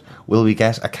episode? Will we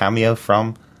get a cameo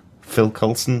from Phil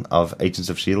Coulson of Agents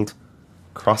of S.H.I.E.L.D.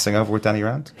 crossing over with Danny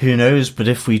Rand? Who knows, but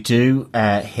if we do,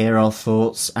 hear our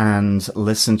thoughts and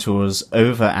listen to us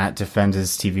over at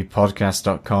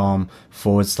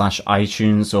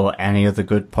defenderstvpodcast.com/iTunes or any other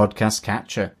good podcast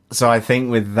catcher. So I think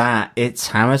with that, it's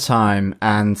hammer time,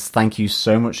 and thank you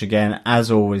so much again, as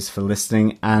always, for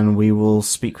listening, and we will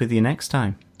speak with you next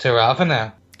time. Ta-ra for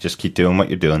now. Just keep doing what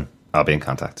you're doing. I'll be in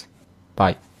contact.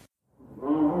 Bye.